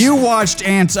goodness. You watched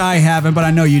Ants. I haven't, but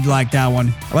I know you'd like that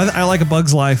one. I like A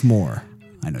Bug's Life more.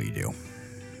 I know you do.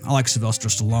 I like Sylvester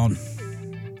Stallone.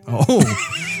 Oh,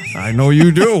 I know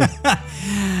you do.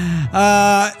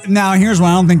 Now, here's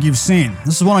one I don't think you've seen.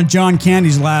 This is one of John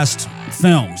Candy's last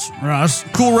films, Russ.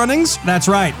 Cool Runnings? That's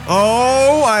right.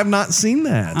 Oh, I've not seen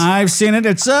that. I've seen it.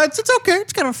 It's okay.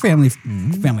 It's kind of a family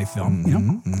film, you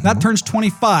know. That turns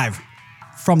 25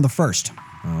 from the first.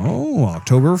 Oh,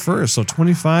 October 1st. So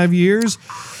 25 years.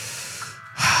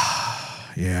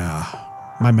 Yeah.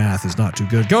 My math is not too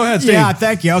good. Go ahead, Steve. Yeah,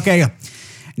 thank you. Okay.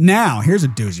 Now, here's a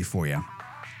doozy for you.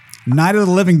 Night of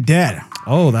the Living Dead.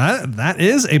 Oh, that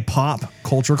is a pop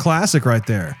culture classic right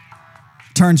there.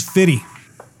 Turns 50.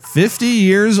 50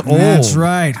 years old. That's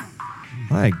right.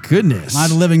 My goodness. Night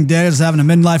of the Living Dead is having a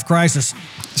midlife crisis.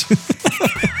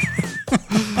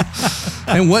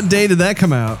 And what day did that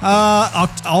come out?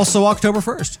 Also October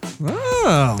 1st.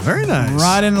 Oh, very nice.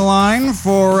 Right in line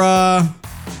for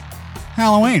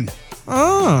Halloween.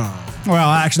 Oh.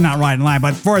 Well, actually not right in line,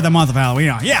 but for the month of Halloween.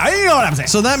 Yeah, you know what I'm saying.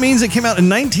 So that means it came out in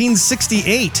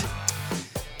 1968.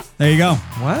 There you go.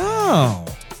 Wow.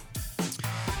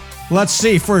 Let's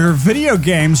see. For your video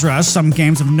games, Russ, some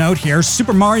games of note here.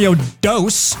 Super Mario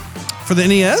DOS. For the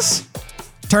NES?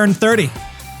 Turned 30.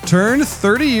 Turned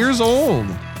 30 years old.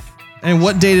 And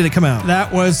what day did it come out?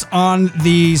 That was on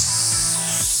the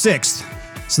 6th.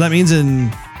 So that means in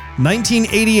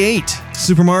 1988,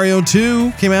 Super Mario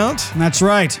 2 came out. That's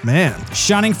right. Man.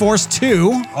 Shining Force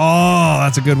 2. Oh,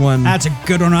 that's a good one. That's a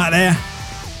good one right there.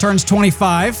 Turns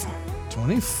 25.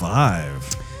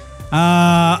 25.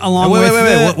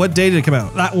 Wait. What day did it come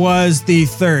out? That was the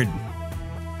 3rd.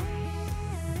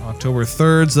 October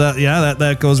 3rd. So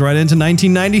that goes right into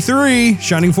 1993.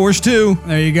 Shining Force 2.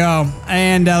 There you go.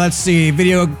 And let's see.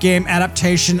 Video game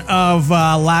adaptation of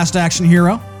Last Action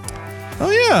Hero.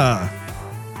 Oh, yeah.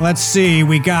 Let's see.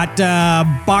 We got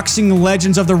Boxing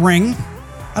Legends of the Ring.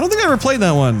 I don't think I ever played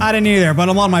that one. I didn't either, but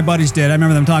a lot of my buddies did. I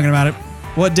remember them talking about it.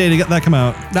 What day did that come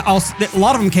out? A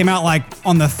lot of them came out like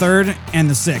on the 3rd and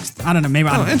the 6th. I don't know. Maybe.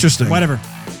 Interesting. Whatever.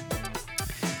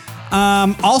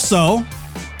 Also,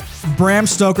 Bram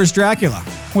Stoker's Dracula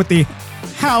with the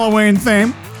Halloween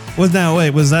theme. Was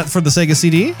that for the Sega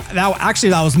CD?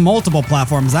 That was multiple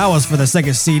platforms. That was for the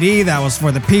Sega CD. That was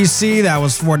for the PC. That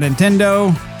was for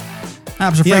Nintendo. I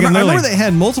remember they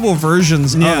had multiple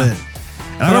versions of it.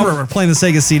 And I remember playing the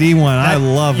Sega CD one. I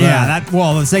love that. The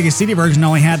Sega CD version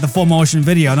only had the full motion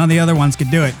video. None of the other ones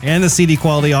could do it. And the CD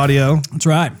quality audio. That's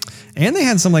right. And they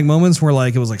had some moments where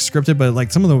it was scripted,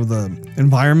 but some of the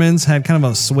environments had kind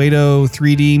of a pseudo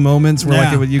 3D moments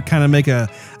where you kind of make a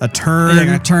turn.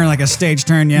 Yeah, a turn, like a stage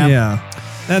turn, yeah. Yeah.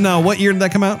 And what year did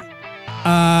that come out?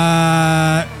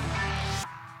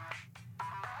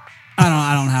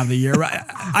 I don't have the year right.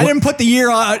 I didn't put the year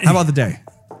on. How about the day?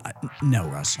 No,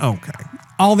 Russ. Okay.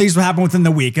 All these will happen within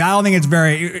the week. I don't think it's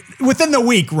within the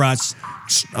week, Russ.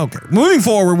 Okay. Moving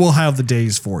forward, we'll have the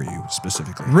days for you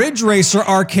specifically. Ridge Racer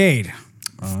Arcade.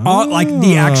 Like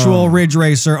the actual Ridge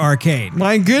Racer Arcade.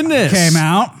 My goodness. Came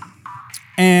out.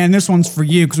 And this one's for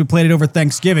you because we played it over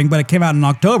Thanksgiving, but it came out in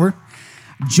October.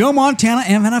 Joe Montana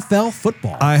and NFL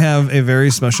football. I have a very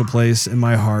special place in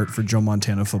my heart for Joe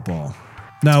Montana football.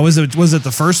 Now, was it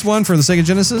the first one for the Sega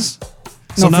Genesis?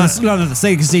 No, the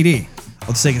Sega CD. Oh,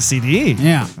 the Sega CD?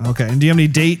 Yeah. Okay. And do you have any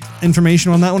date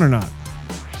information on that one or not?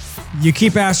 You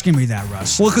keep asking me that,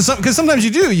 Russ. Well, because sometimes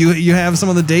you do. You have some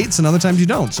of the dates and other times you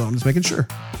don't. So I'm just making sure.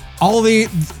 All the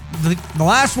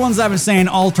last ones I've been saying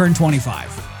all turned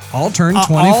 25. All turned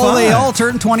 25? They all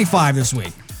turned 25 this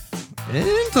week.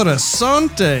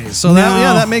 Interessante. So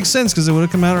Now- that makes sense because it would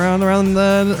have come out around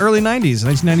the early 90s,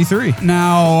 1993.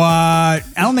 Now, I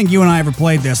don't think you and I ever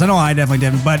played this. I know I definitely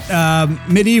didn't, but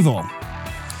Medieval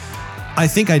I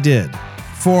think I did.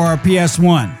 for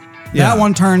PS1. Yeah. That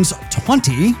one turns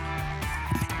 20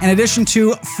 in addition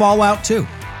to Fallout 2.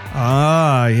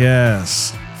 Ah,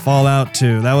 yes. Fallout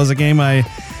 2. That was a game I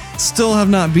still have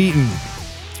not beaten.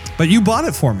 But you bought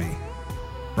it for me.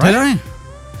 Right? Did I?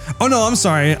 Oh, no, I'm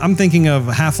sorry. I'm thinking of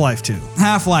Half-Life 2.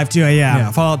 Half-Life 2, yeah.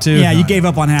 Yeah, Fallout 2. Yeah, you No. gave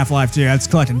up on Half-Life 2. That's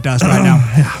collecting dust right now.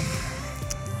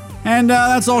 And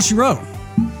that's all she wrote.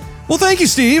 Well, thank you,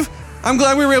 Steve. I'm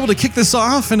glad we were able to kick this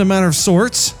off in a matter of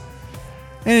sorts.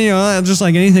 And, just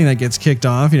like anything that gets kicked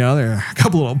off, there are a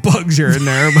couple little bugs here and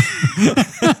there.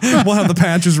 But we'll have the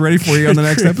patches ready for you on the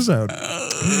next episode.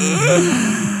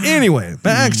 Anyway,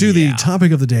 back to the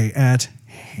topic of the day at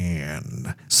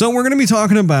hand. So we're going to be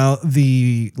talking about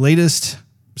the latest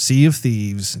Sea of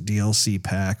Thieves DLC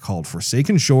pack called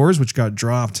Forsaken Shores, which got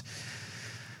dropped,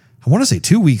 I want to say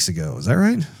 2 weeks ago. Is that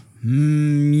right?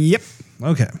 Yep.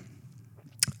 Okay.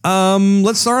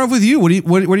 Let's start off with you. What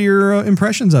are your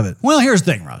impressions of it? Well, here's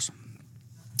the thing, Ross.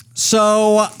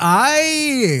 So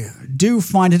I do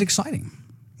find it exciting.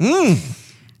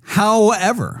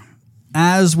 However,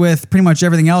 as with pretty much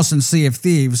everything else in Sea of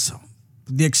Thieves,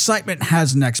 the excitement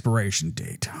has an expiration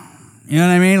date. You know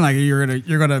what I mean? Like you're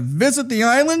gonna visit the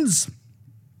islands,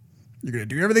 you're gonna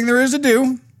do everything there is to do,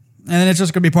 and then it's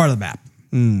just gonna be part of the map.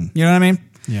 You know what I mean?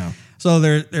 Yeah. So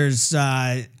there's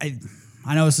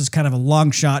I know this is kind of a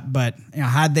long shot, but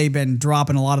had they been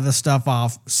dropping a lot of this stuff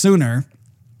off sooner,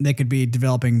 they could be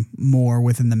developing more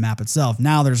within the map itself.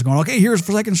 Now they're just going, okay, here's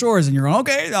Forsaken Shores, and you're going,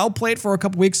 okay, I'll play it for a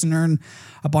couple weeks and earn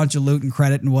a bunch of loot and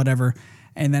credit and whatever.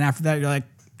 And then after that, you're like,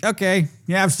 okay,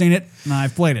 yeah, I've seen it and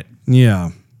I've played it. Yeah.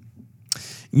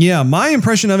 Yeah, my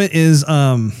impression of it is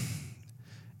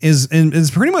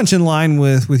pretty much in line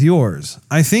with yours.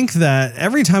 I think that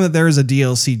every time that there is a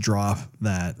DLC drop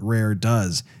that Rare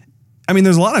does, I mean,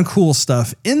 there's a lot of cool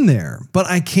stuff in there, but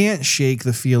I can't shake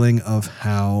the feeling of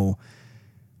how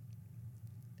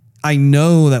I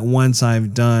know that once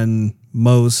I've done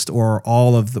most or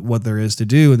all of what there is to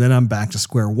do, and then I'm back to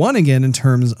square one again in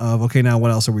terms of, okay, now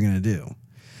what else are we going to do?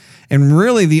 And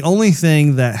really the only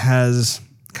thing that has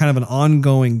kind of an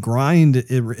ongoing grind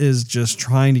is just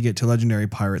trying to get to legendary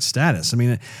pirate status. I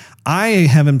mean, I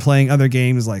have been playing other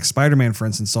games like Spider-Man, for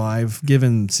instance, so I've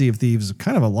given Sea of Thieves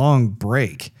kind of a long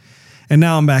break. And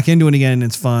now I'm back into it again.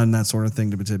 It's fun, that sort of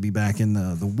thing, to be back in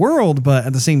the world. But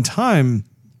at the same time,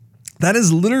 that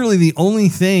is literally the only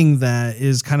thing that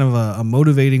is kind of a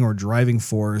motivating or driving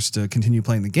force to continue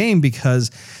playing the game, because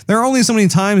there are only so many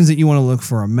times that you want to look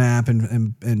for a map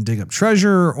and dig up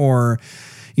treasure, or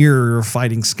you're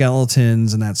fighting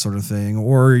skeletons and that sort of thing.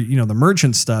 Or, the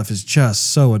merchant stuff is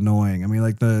just so annoying. I mean,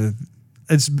 like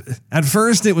at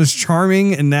first it was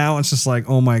charming, and now it's just like,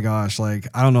 oh my gosh, like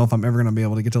I don't know if I'm ever going to be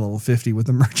able to get to level 50 with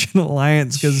the Merchant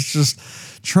Alliance, because it's just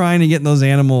trying to get those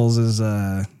animals is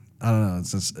I don't know,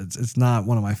 it's not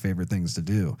one of my favorite things to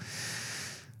do.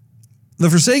 The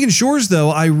Forsaken Shores, though,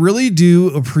 I really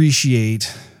do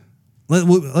appreciate.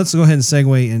 Let's go ahead and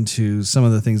segue into some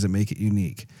of the things that make it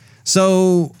unique.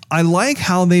 So I like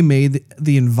how they made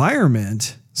the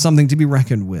environment something to be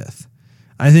reckoned with.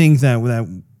 I think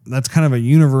that's kind of a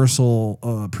universal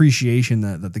appreciation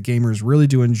that the gamers really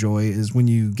do enjoy, is when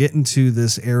you get into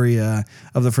this area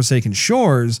of the Forsaken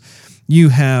Shores, you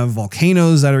have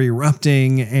volcanoes that are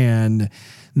erupting, and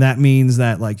that means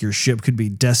that like your ship could be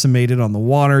decimated on the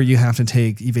water. You have to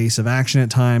take evasive action at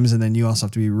times, and then you also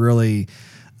have to be really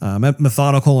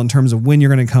methodical in terms of when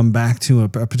you're going to come back to a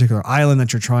particular island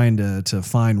that you're trying to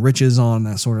find riches on,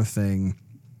 that sort of thing.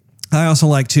 I also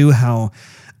like too how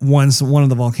once one of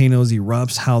the volcanoes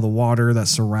erupts, how the water that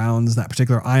surrounds that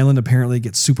particular island apparently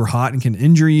gets super hot and can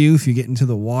injure you if you get into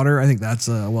the water. I think that's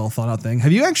a well thought out thing.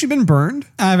 Have you actually been burned?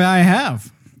 I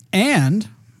have. And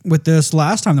with this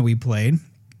last time that we played,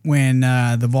 when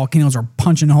the volcanoes are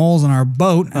punching holes in our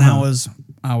boat, and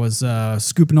I was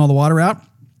scooping all the water out,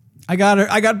 I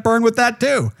got burned with that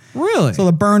too. Really? So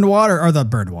the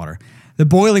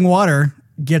boiling water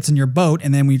gets in your boat,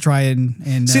 and then we try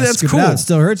and see, that's scoop cool. it out. It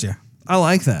still hurts you. I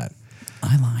like that.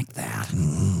 I like that.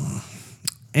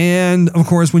 And of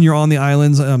course, when you're on the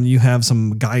islands, you have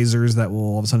some geysers that will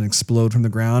all of a sudden explode from the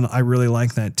ground. I really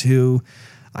like that too.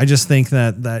 I just think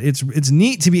that it's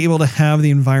neat to be able to have the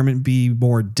environment be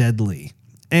more deadly.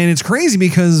 And it's crazy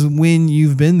because when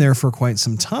you've been there for quite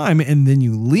some time and then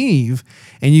you leave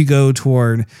and you go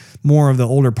toward more of the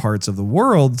older parts of the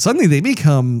world, suddenly they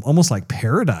become almost like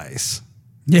paradise.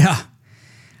 Yeah.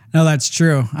 No, that's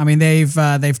true. I mean,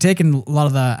 they've taken a lot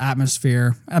of the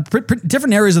atmosphere.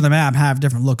 Different areas of the map have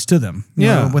different looks to them. You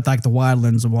know, with like the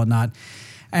wildlands and whatnot.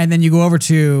 And then you go over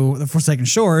to the Forsaken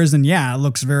Shores, and yeah, it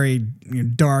looks very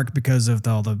dark because of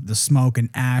all the smoke and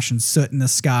ash and soot in the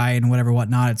sky and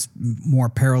whatnot. It's more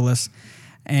perilous.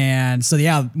 And so,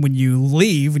 yeah, when you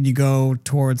leave and you go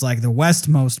towards like the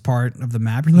westmost part of the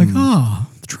map, you're like, oh,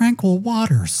 the tranquil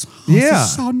waters. Oh, this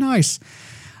is so nice.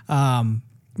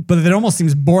 But it almost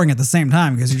seems boring at the same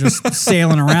time because you're just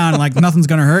sailing around like nothing's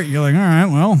going to hurt you. You're like, all right,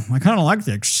 well, I kind of like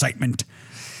the excitement.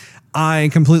 I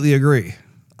completely agree.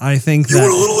 I think you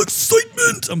want a little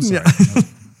excitement. I'm sorry. Yeah.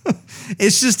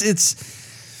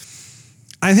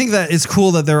 I think that it's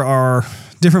cool that there are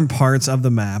different parts of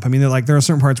the map. I mean, there are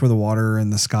certain parts where the water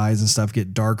and the skies and stuff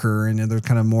get darker, and there's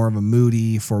kind of more of a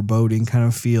moody, foreboding kind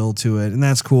of feel to it, and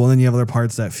that's cool. And then you have other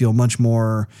parts that feel much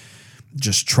more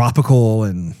just tropical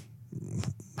and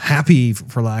happy,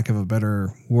 for lack of a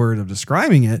better word of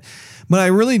describing it. But I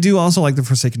really do also like the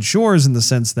Forsaken Shores in the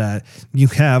sense that you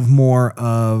have more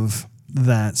of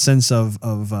that sense of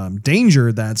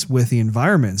danger that's with the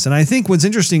environments. And I think what's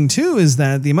interesting too is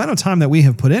that the amount of time that we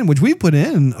have put in, which we've put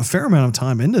in a fair amount of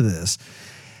time into this,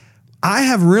 I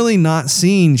have really not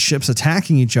seen ships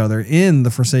attacking each other in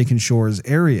the Forsaken Shores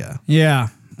area. Yeah.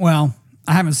 Well,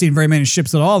 I haven't seen very many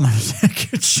ships at all in the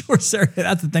Forsaken Shores area.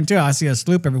 That's the thing too. I see a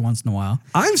sloop every once in a while.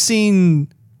 I've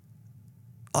seen,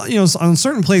 on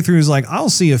certain playthroughs, like I'll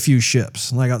see a few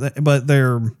ships, but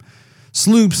they're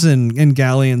sloops and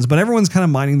galleons, but everyone's kind of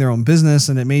minding their own business,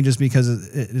 and it may just because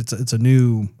it's a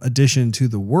new addition to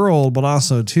the world, but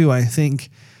also too, I think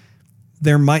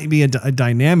there might be a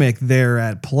dynamic there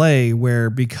at play where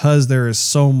because there is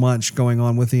so much going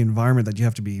on with the environment that you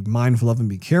have to be mindful of and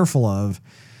be careful of,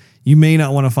 you may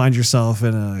not want to find yourself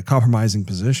in a compromising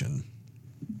position.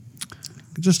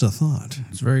 Just a thought.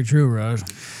 It's very true, Raj.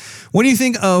 What do you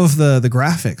think of the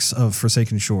graphics of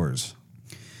Forsaken Shores?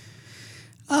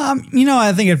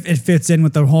 I think it fits in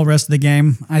with the whole rest of the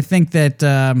game. I think that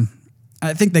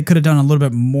they could have done a little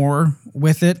bit more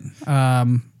with it.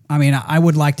 I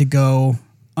would like to go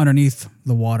underneath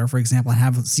the water, for example,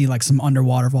 and see like some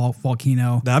underwater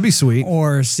volcano. That'd be sweet.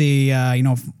 Or see,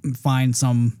 find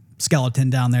some skeleton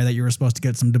down there that you were supposed to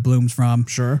get some doubloons from.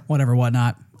 Sure.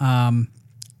 Whatnot. And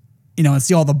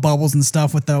see all the bubbles and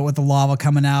stuff with the lava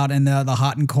coming out and the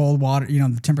hot and cold water,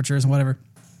 the temperatures and whatever.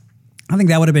 I think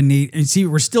that would have been neat. And see,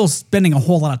 we're still spending a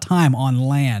whole lot of time on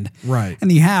land. Right. And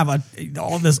you have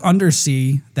all this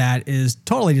undersea that is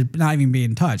totally not even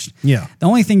being touched. Yeah. The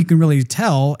only thing you can really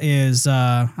tell is,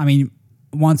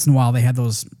 once in a while they had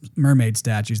those mermaid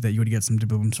statues that you would get some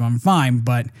doubloons from. Fine,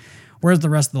 but where's the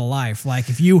rest of the life? Like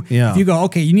if you go,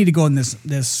 okay, you need to go in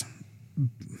this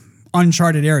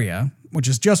uncharted area, which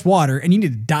is just water, and you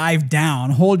need to dive down,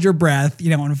 hold your breath,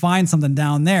 and find something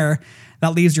down there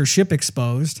that leaves your ship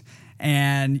exposed.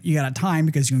 And you got a time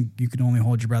because you can only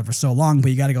hold your breath for so long, but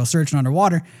you got to go searching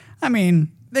underwater. I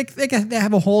mean, they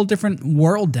have a whole different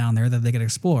world down there that they could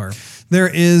explore. There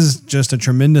is just a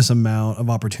tremendous amount of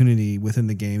opportunity within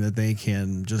the game that they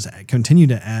can just continue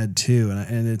to add to,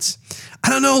 and it's,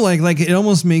 I don't know, like it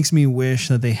almost makes me wish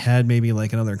that they had maybe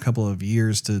like another couple of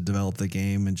years to develop the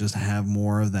game and just have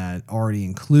more of that already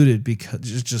included, because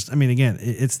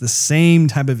it's the same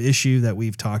type of issue that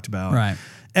we've talked about. Right.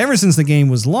 Ever since the game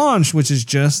was launched, which is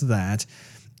just that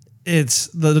it's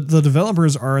the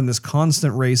developers are in this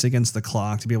constant race against the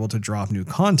clock to be able to drop new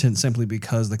content simply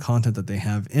because the content that they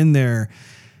have in there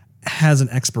has an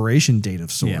expiration date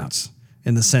of sorts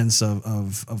in the sense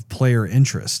of player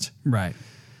interest. Right.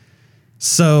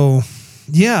 So,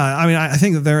 yeah, I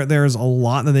think that there's a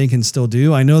lot that they can still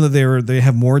do. I know that they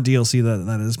have more DLC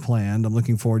that is planned. I'm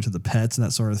looking forward to the pets and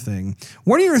that sort of thing.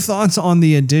 What are your thoughts on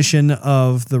the addition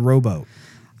of the rowboat?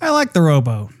 I like the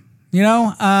rowboat.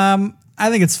 I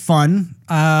think it's fun.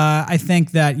 I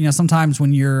think that, sometimes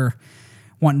when you're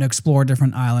wanting to explore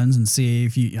different islands and see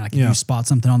if you spot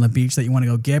something on the beach that you want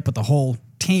to go get, but the whole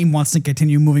team wants to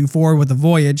continue moving forward with the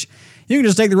voyage, you can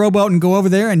just take the rowboat and go over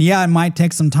there. And it might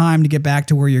take some time to get back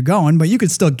to where you're going, but you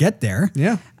could still get there.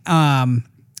 Yeah. And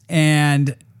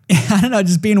I don't know,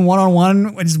 just being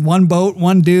one-on-one, just one boat,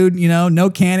 one dude, no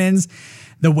cannons.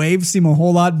 The waves seem a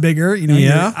whole lot bigger.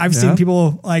 I've seen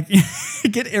people like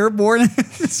get airborne in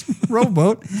this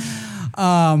rowboat.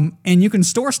 And you can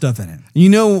store stuff in it.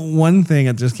 One thing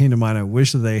that just came to mind, I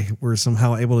wish that they were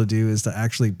somehow able to do is to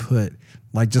actually put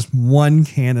like just one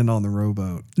cannon on the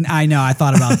rowboat. I know. I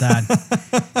thought about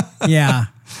that. Yeah,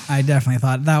 I definitely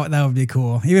thought that would be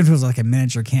cool. Even if it was like a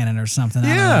miniature cannon or something.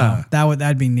 Yeah.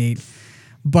 That'd be neat.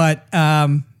 But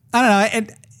I don't know.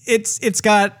 It's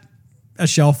got a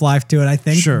shelf life to it, I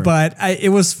think. Sure. But it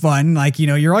was fun. Like,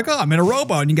 you're like, oh, I'm in a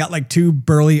rowboat, and you got like two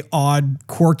burly, odd,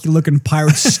 quirky looking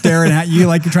pirates staring at you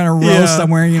like you're trying to row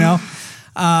somewhere,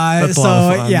 That's a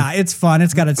lot of fun. yeah, it's fun.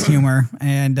 It's got its humor,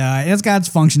 and it's got its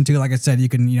function too. Like I said, you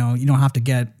can, you don't have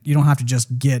to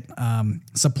just get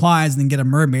supplies and then get a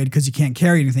mermaid because you can't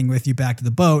carry anything with you back to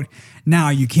the boat. Now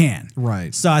you can.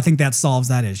 Right. So I think that solves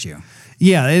that issue.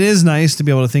 Yeah, it is nice to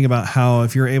be able to think about how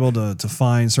if you're able to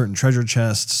find certain treasure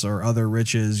chests or other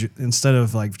riches, instead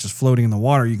of like just floating in the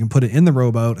water, you can put it in the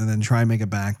rowboat and then try and make it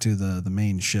back to the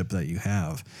main ship that you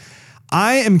have.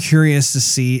 I am curious to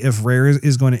see if Rare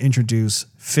is going to introduce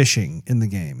fishing in the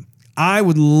game. I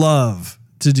would love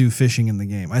to do fishing in the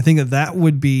game. I think that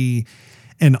would be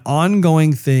an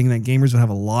ongoing thing that gamers would have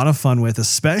a lot of fun with,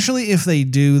 especially if they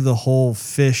do the whole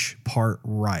fish part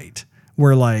right.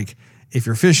 Where like if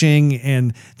you're fishing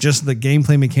and just the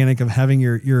gameplay mechanic of having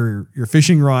your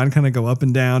fishing rod kind of go up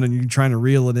and down and you're trying to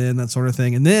reel it in, that sort of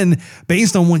thing. And then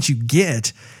based on what you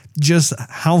get, just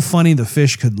how funny the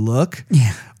fish could look.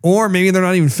 Yeah. Or maybe they're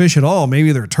not even fish at all.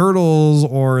 Maybe they're turtles,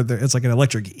 or it's like an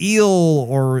electric eel,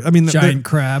 or Giant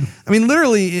crab. I mean,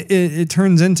 literally, it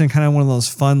turns into kind of one of those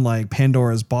fun like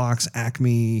Pandora's box,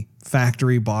 Acme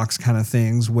factory box kind of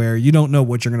things where you don't know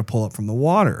what you're going to pull up from the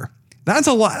water. That's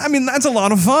a lot. I mean, that's a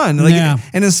lot of fun. Like, yeah.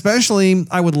 And especially,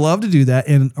 I would love to do that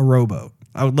in a rowboat.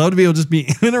 I would love to be able to just be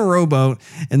in a rowboat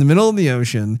in the middle of the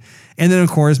ocean, and then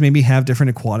of course maybe have different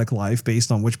aquatic life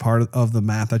based on which part of the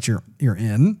map that you're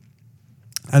in.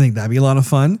 I think that'd be a lot of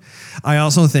fun. I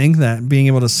also think that being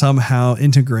able to somehow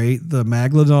integrate the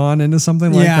Megalodon into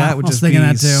something like that would just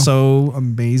be so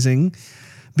amazing.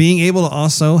 Being able to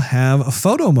also have a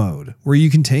photo mode where you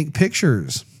can take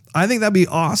pictures. I think that'd be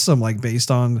awesome, like based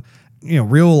on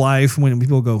real life. When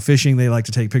people go fishing, they like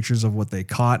to take pictures of what they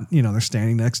caught. They're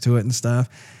standing next to it and stuff.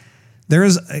 There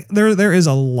is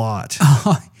a lot.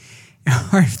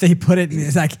 Or if they put it,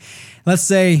 it's like, let's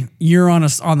say you're on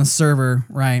the server,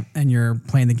 right, and you're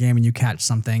playing the game and you catch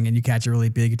something and you catch it really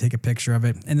big, you take a picture of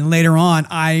it, and then later on,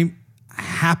 I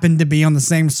happen to be on the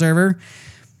same server.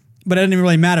 But it doesn't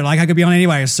really matter. Like I could be on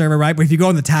anybody's server, right? But if you go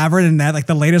in the tavern and that like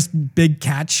the latest big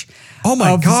catch. Oh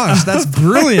my gosh, that's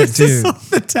brilliant, dude.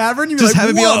 The tavern, you just like, have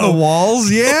it be on the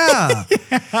walls. Yeah.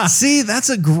 Yeah. See,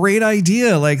 that's a great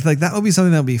idea. Like that would be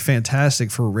something that would be fantastic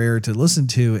for Rare to listen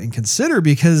to and consider,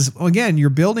 because again,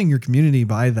 you're building your community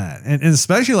by that. And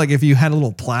especially like if you had a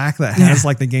little plaque that has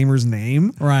like the gamer's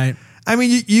name. Right. I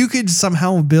mean, you could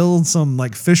somehow build some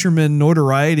like fisherman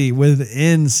notoriety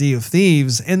within Sea of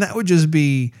Thieves, and that would just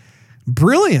be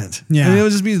brilliant. Yeah. I mean, it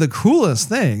would just be the coolest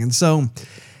thing. And so,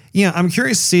 yeah, I'm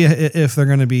curious to see if they're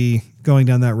going to be going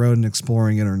down that road and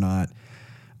exploring it or not.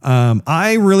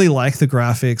 I really like the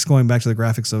graphics, going back to the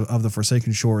graphics of the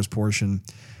Forsaken Shores portion.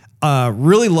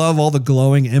 Really love all the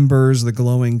glowing embers, the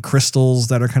glowing crystals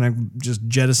that are kind of just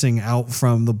jettisoning out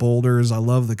from the boulders. I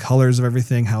love the colors of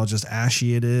everything, how just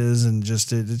ashy it is, and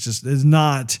just it's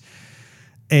not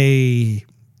a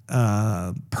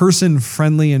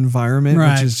person-friendly environment,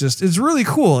 right, which is just, it's really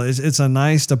cool. It's a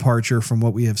nice departure from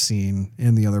what we have seen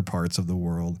in the other parts of the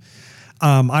world.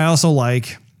 I also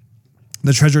like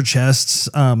the treasure chests.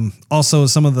 Also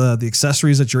some of the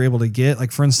accessories that you're able to get.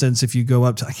 Like for instance, if you go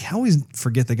up to, I always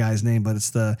forget the guy's name, but it's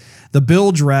the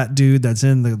bilge rat dude that's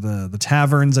in the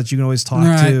taverns that you can always talk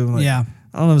to. Like, yeah.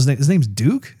 I don't know his name. His name's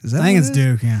Duke. Is that? I think it's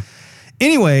Duke. Yeah.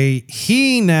 Anyway,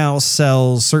 he now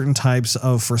sells certain types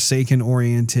of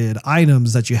Forsaken-oriented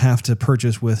items that you have to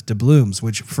purchase with doubloons,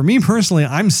 which for me personally,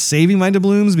 I'm saving my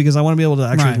doubloons because I want to be able to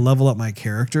actually level up my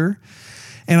character.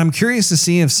 And I'm curious to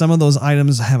see if some of those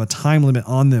items have a time limit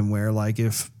on them where, like,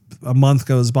 if a month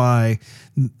goes by,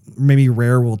 maybe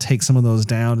Rare will take some of those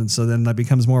down. And so then that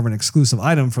becomes more of an exclusive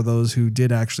item for those who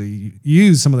did actually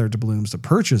use some of their doubloons to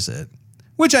purchase it.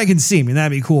 Which I can see. I mean,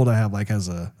 that'd be cool to have like as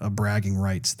a bragging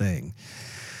rights thing.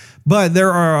 But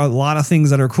there are a lot of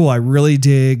things that are cool. I really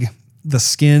dig the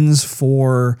skins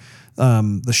for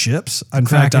the ships. In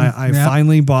fact, I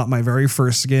finally bought my very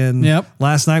first skin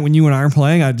last night when you and I were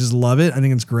playing. I just love it. I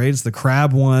think it's great. It's the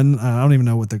crab one. I don't even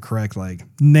know what the correct like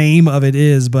name of it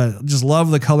is, but just love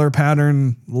the color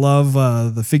pattern. Love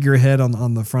the figurehead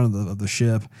on the front of the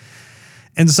ship.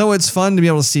 And so it's fun to be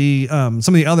able to see some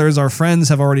of the others. Our friends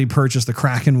have already purchased the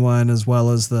Kraken one as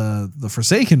well as the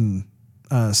Forsaken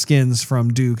skins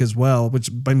from Duke as well, which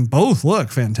both look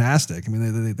fantastic. I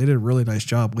mean, they did a really nice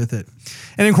job with it.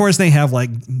 And of course, they have like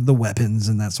the weapons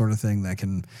and that sort of thing that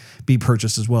can be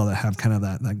purchased as well that have kind of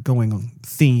that going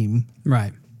theme.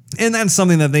 Right. And that's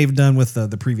something that they've done with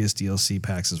the previous DLC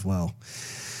packs as well.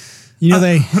 You know,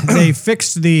 they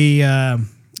fixed the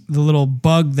the little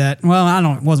bug that, well, I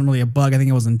don't know, it wasn't really a bug. I think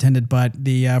it was intended, but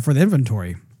for the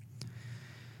inventory.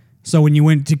 So when you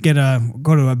went to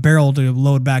go to a barrel to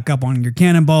load back up on your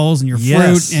cannonballs and your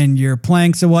fruit and your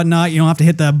planks and whatnot, you don't have to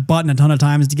hit the button a ton of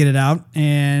times to get it out,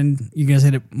 and you just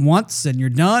hit it once and you're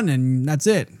done, and that's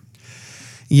it.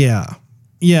 Yeah.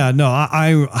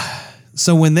 No,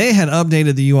 so when they had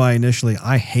updated the UI initially,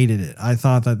 I hated it. I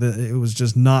thought that it was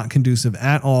just not conducive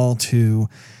at all to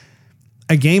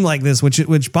a game like this,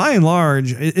 which by and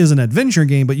large is an adventure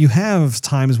game, but you have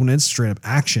times when it's straight up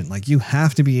action. Like you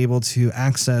have to be able to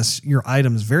access your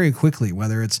items very quickly,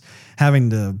 whether it's having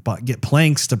to get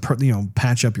planks to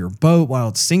patch up your boat while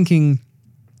it's sinking,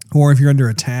 or if you're under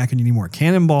attack and you need more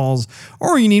cannonballs,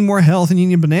 or you need more health and you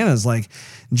need bananas. Like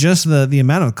just the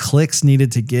amount of clicks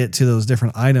needed to get to those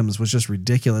different items was just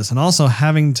ridiculous. And also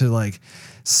having to like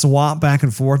swap back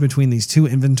and forth between these two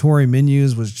inventory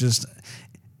menus was just...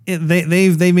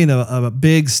 They made a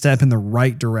big step in the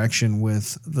right direction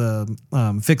with the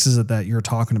fixes that you're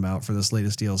talking about for this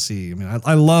latest DLC. I mean,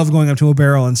 I love going up to a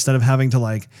barrel instead of having to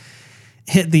like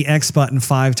hit the X button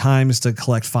 5 times to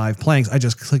collect 5 planks. I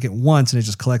just click it once and it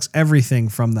just collects everything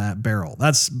from that barrel.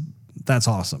 That's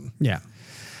awesome. Yeah.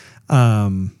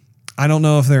 I don't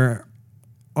know if there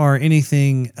are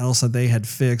anything else that they had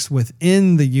fixed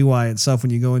within the UI itself when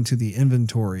you go into the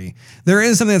inventory. There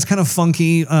is something that's kind of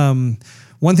funky.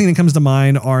 One thing that comes to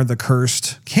mind are the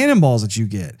cursed cannonballs that you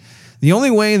get. The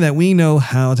only way that we know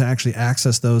how to actually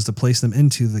access those to place them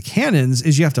into the cannons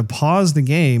is you have to pause the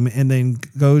game and then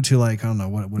go to like, I don't know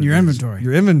what your inventory.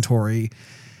 Your inventory,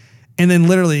 and then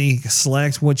literally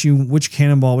select which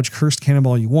cursed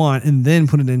cannonball you want, and then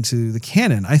put it into the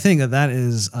cannon. I think that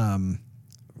is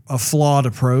a flawed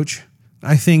approach.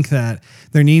 I think that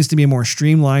there needs to be a more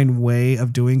streamlined way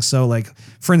of doing so. Like,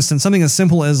 for instance, something as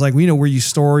simple as like, where you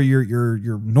store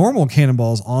your normal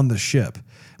cannonballs on the ship.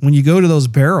 When you go to those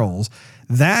barrels,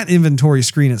 that inventory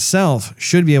screen itself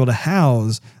should be able to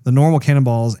house the normal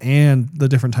cannonballs and the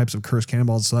different types of cursed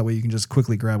cannonballs. So that way you can just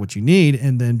quickly grab what you need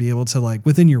and then be able to, like,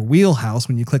 within your wheelhouse,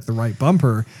 when you click the right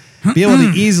bumper, be able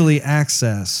to easily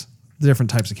access the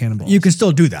different types of cannonballs. You can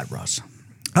still do that, Russ.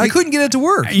 I couldn't get it to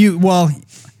work.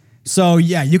 So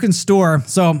yeah, you can store.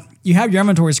 So you have your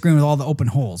inventory screen with all the open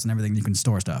holes and everything. You can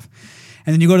store stuff,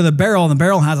 and then you go to the barrel, and the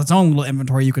barrel has its own little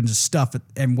inventory. You can just stuff it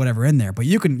and whatever in there. But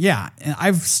you can, and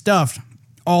I've stuffed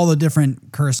all the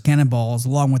different cursed cannonballs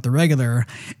along with the regular.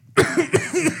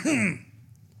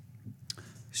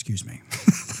 Excuse me.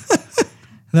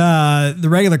 the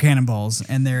regular cannonballs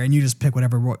in there, and you just pick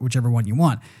whichever one you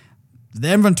want.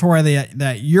 The inventory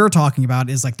that you're talking about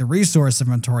is like the resource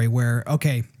inventory where,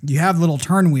 okay, you have a little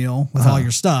turn wheel with all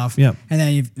your stuff. Yep. And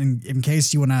then in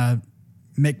case you want to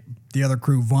make the other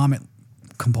crew vomit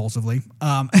compulsively,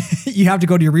 you have to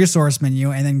go to your resource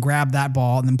menu and then grab that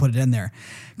ball and then put it in there.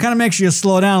 Kind of makes you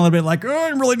slow down a little bit, like,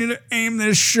 I really need to aim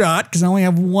this shot because I only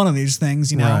have one of these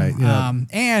things, Right, yeah.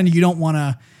 And you don't want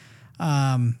to...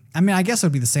 I guess it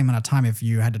would be the same amount of time if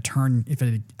you had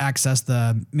to access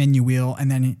the menu wheel and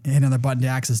then hit another button to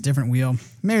access a different wheel.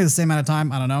 Maybe the same amount of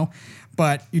time, I don't know.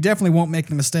 But you definitely won't make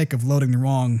the mistake of loading the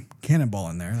wrong cannonball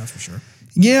in there, that's for sure.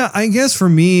 Yeah, I guess for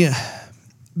me,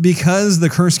 because the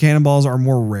cursed cannonballs are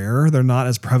more rare, they're not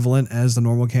as prevalent as the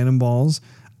normal cannonballs.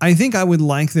 I think I would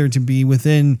like there to be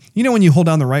within, when you hold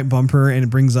down the right bumper and it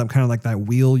brings up kind of like that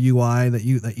wheel UI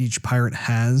that each pirate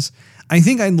has. I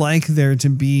think I'd like there to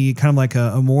be kind of like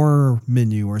a more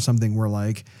menu or something where,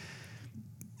 like,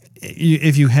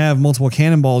 if you have multiple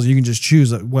cannonballs, you can just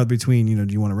choose what between,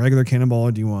 do you want a regular cannonball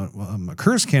or do you want a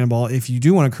cursed cannonball? If you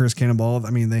do want a cursed cannonball,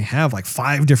 they have like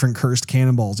 5 different cursed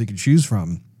cannonballs you can choose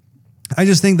from. I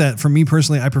just think that for me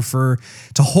personally, I prefer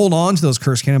to hold on to those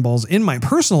cursed cannonballs in my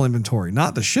personal inventory,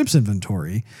 not the ship's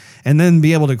inventory, and then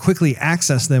be able to quickly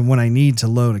access them when I need to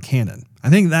load a cannon. I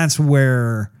think that's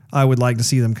where I would like to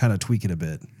see them kind of tweak it a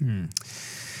bit.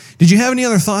 Did you have any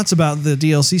other thoughts about the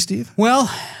DLC, Steve?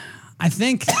 Well, I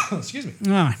think... Excuse me.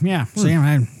 Yeah. See,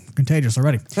 I'm contagious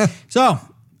already. So,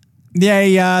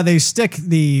 they stick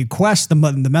the quest, the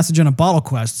message in a bottle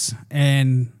quests,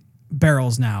 and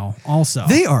barrels now also.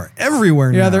 They are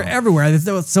everywhere now. Yeah, they're everywhere.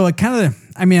 So it kind of...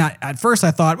 at first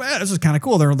I thought, well, this is kind of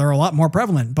cool. They're a lot more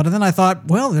prevalent. But then I thought,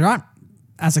 well, they're not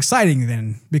as exciting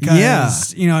then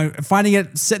because, finding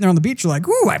it sitting there on the beach, you're like,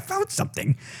 ooh, I found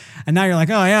something. And now you're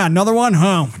like, oh, yeah, another one?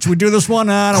 Huh? Should we do this one?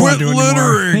 I don't want to do it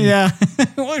anymore. Yeah.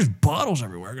 Well, there's bottles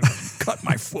everywhere. Going to cut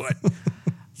my foot.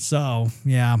 So,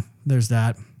 yeah, there's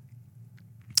that.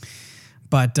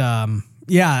 But, I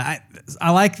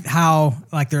like how,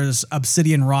 like, there's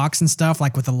obsidian rocks and stuff,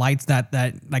 like with the lights that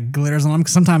like glitters on them.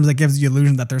 Because sometimes it gives you the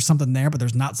illusion that there's something there, but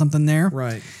there's not something there.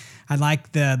 Right. I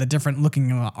like the different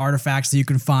looking artifacts that you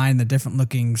can find, the different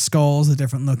looking skulls, the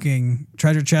different looking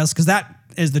treasure chests, because that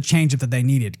is the change up that they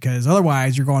needed. Because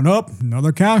otherwise, you're going up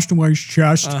another castaway's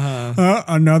chest,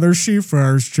 another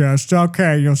seafarer's chest.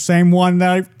 Okay, same one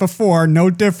that before, no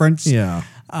difference. Yeah.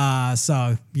 But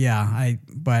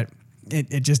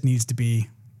it just needs to be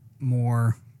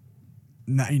more.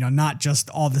 Not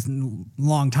just all this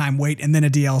long time wait and then a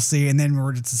DLC and then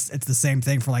it's the same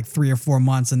thing for like 3 or 4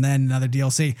 months and then another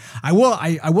DLC. I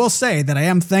will say that I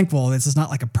am thankful this is not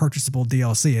like a purchasable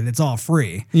DLC and it's all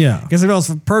free. Yeah. Because if it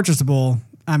was purchasable,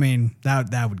 I mean,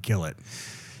 that would kill it.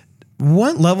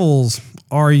 What levels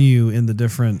are you in the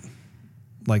different,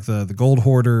 like the Gold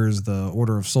Hoarders, the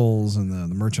Order of Souls, and the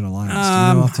Merchant Alliance? Do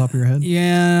you know off the top of your head?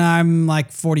 Yeah, I'm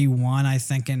like 41, I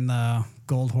think, in the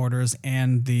Gold Hoarders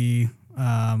and the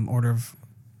Order of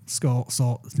Souls.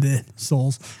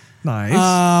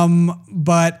 Nice.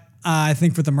 But I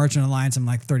think for the Merchant Alliance, I'm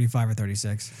like 35 or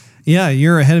 36. Yeah,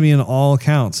 you're ahead of me in all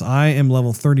accounts. I am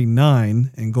level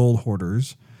 39 in Gold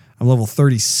Hoarders. I'm level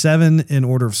 37 in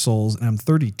Order of Souls, and I'm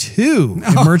 32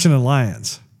 in Merchant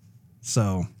Alliance.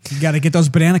 So you got to get those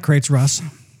banana crates, Russ.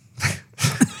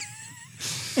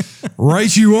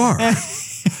 Right, you are.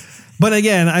 But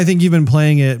again, I think you've been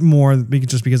playing it more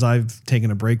just because I've taken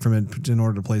a break from it in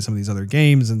order to play some of these other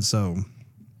games. And so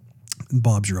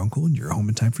Bob's your uncle and you're home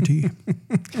in time for tea.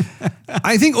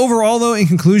 I think overall, though, in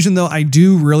conclusion, though, I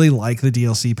do really like the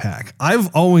DLC pack.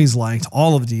 I've always liked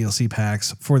all of the DLC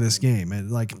packs for this game. And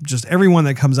like just everyone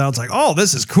that comes out, it's like, oh,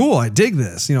 this is cool. I dig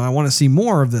this. I want to see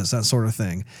more of this, that sort of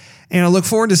thing. And I look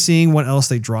forward to seeing what else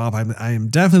they drop. I am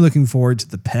definitely looking forward to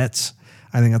the pets.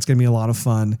 I think that's going to be a lot of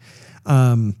fun.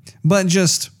 But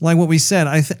just like what we said,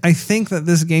 I think that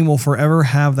this game will forever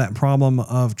have that problem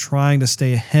of trying to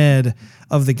stay ahead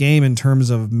of the game in terms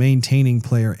of maintaining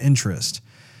player interest.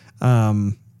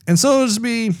 And so it'll just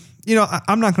be,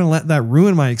 I'm not going to let that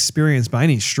ruin my experience by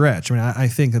any stretch. I mean, I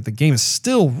think that the game is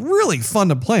still really fun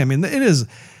to play. I mean, it is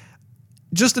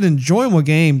just an enjoyable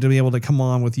game to be able to come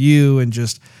on with you and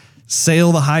just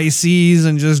sail the high seas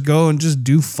and just go and just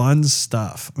do fun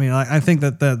stuff. I mean, I think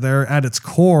that they're at its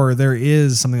core, there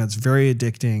is something that's very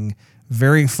addicting,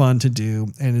 very fun to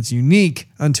do, and it's unique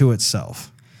unto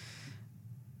itself.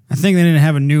 I think they didn't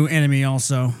have a new enemy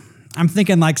also. I'm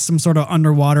thinking like some sort of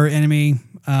underwater enemy.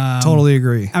 Totally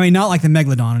agree. I mean, not like the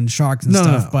Megalodon and sharks and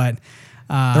stuff, but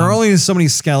there are only so many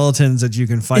skeletons that you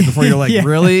can fight before you're like,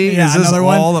 really? Is this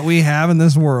all that we have in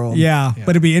this world? Yeah,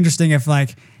 but it'd be interesting if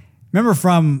like, remember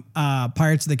from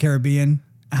Pirates of the Caribbean,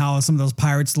 how some of those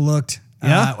pirates looked?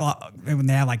 Yeah. When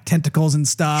they have like tentacles and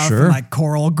stuff, Sure. and like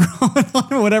coral growing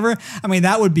on or whatever. I mean,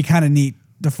 that would be kind of neat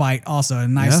to fight also. A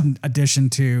nice addition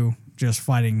to just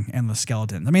fighting endless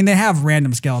skeletons. I mean, they have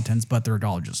random skeletons, but they're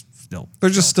all just still.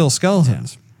 They're just still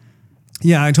skeletons.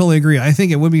 Yeah, I totally agree. I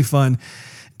think it would be fun.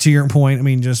 To your point, I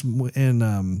mean, just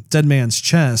in Dead Man's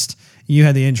Chest, you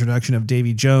had the introduction of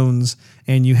Davy Jones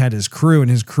and you had his crew, and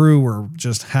his crew were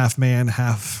just half man,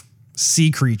 half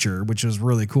sea creature, which is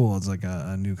really cool. It's like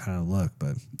a new kind of look,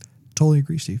 but totally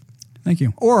agree, Steve. Thank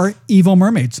you. Or evil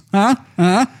mermaids.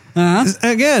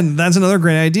 Again, that's another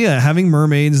great idea. Having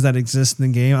mermaids that exist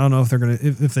in the game. I don't know if they're going to,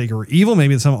 if they are evil,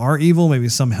 maybe some are evil, maybe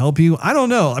some help you. I don't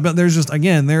know. But there's just,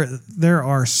 again, there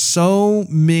are so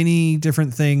many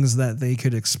different things that they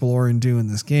could explore and do in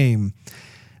this game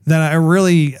that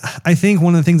I think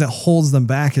one of the things that holds them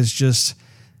back is just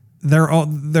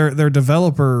their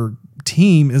developer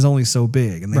team is only so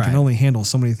big and they can only handle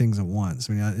so many things at once.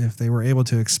 I mean, if they were able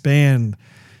to expand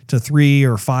to 3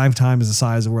 or 5 times the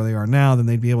size of where they are now, then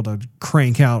they'd be able to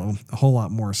crank out a whole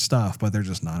lot more stuff, but they're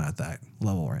just not at that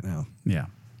level right now. Yeah.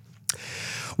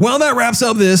 Well, that wraps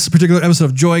up this particular episode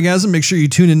of Joygasm. Make sure you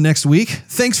tune in next week.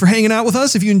 Thanks for hanging out with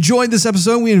us. If you enjoyed this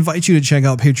episode, we invite you to check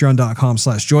out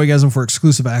patreon.com/Joygasm for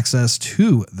exclusive access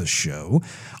to the show.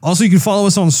 Also, you can follow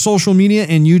us on social media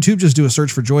and YouTube. Just do a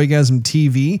search for Joygasm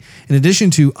TV. In addition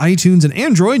to iTunes and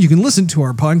Android, you can listen to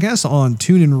our podcast on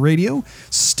TuneIn Radio,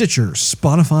 Stitcher,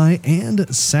 Spotify, and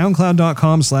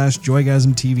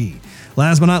SoundCloud.com/Joygasm TV.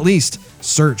 Last but not least,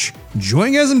 search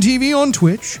Joygasm TV on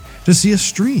Twitch to see us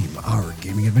stream our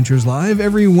gaming adventures live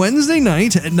every Wednesday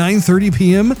night at 9:30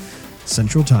 p.m.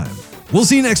 Central Time. We'll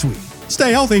see you next week.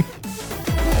 Stay healthy.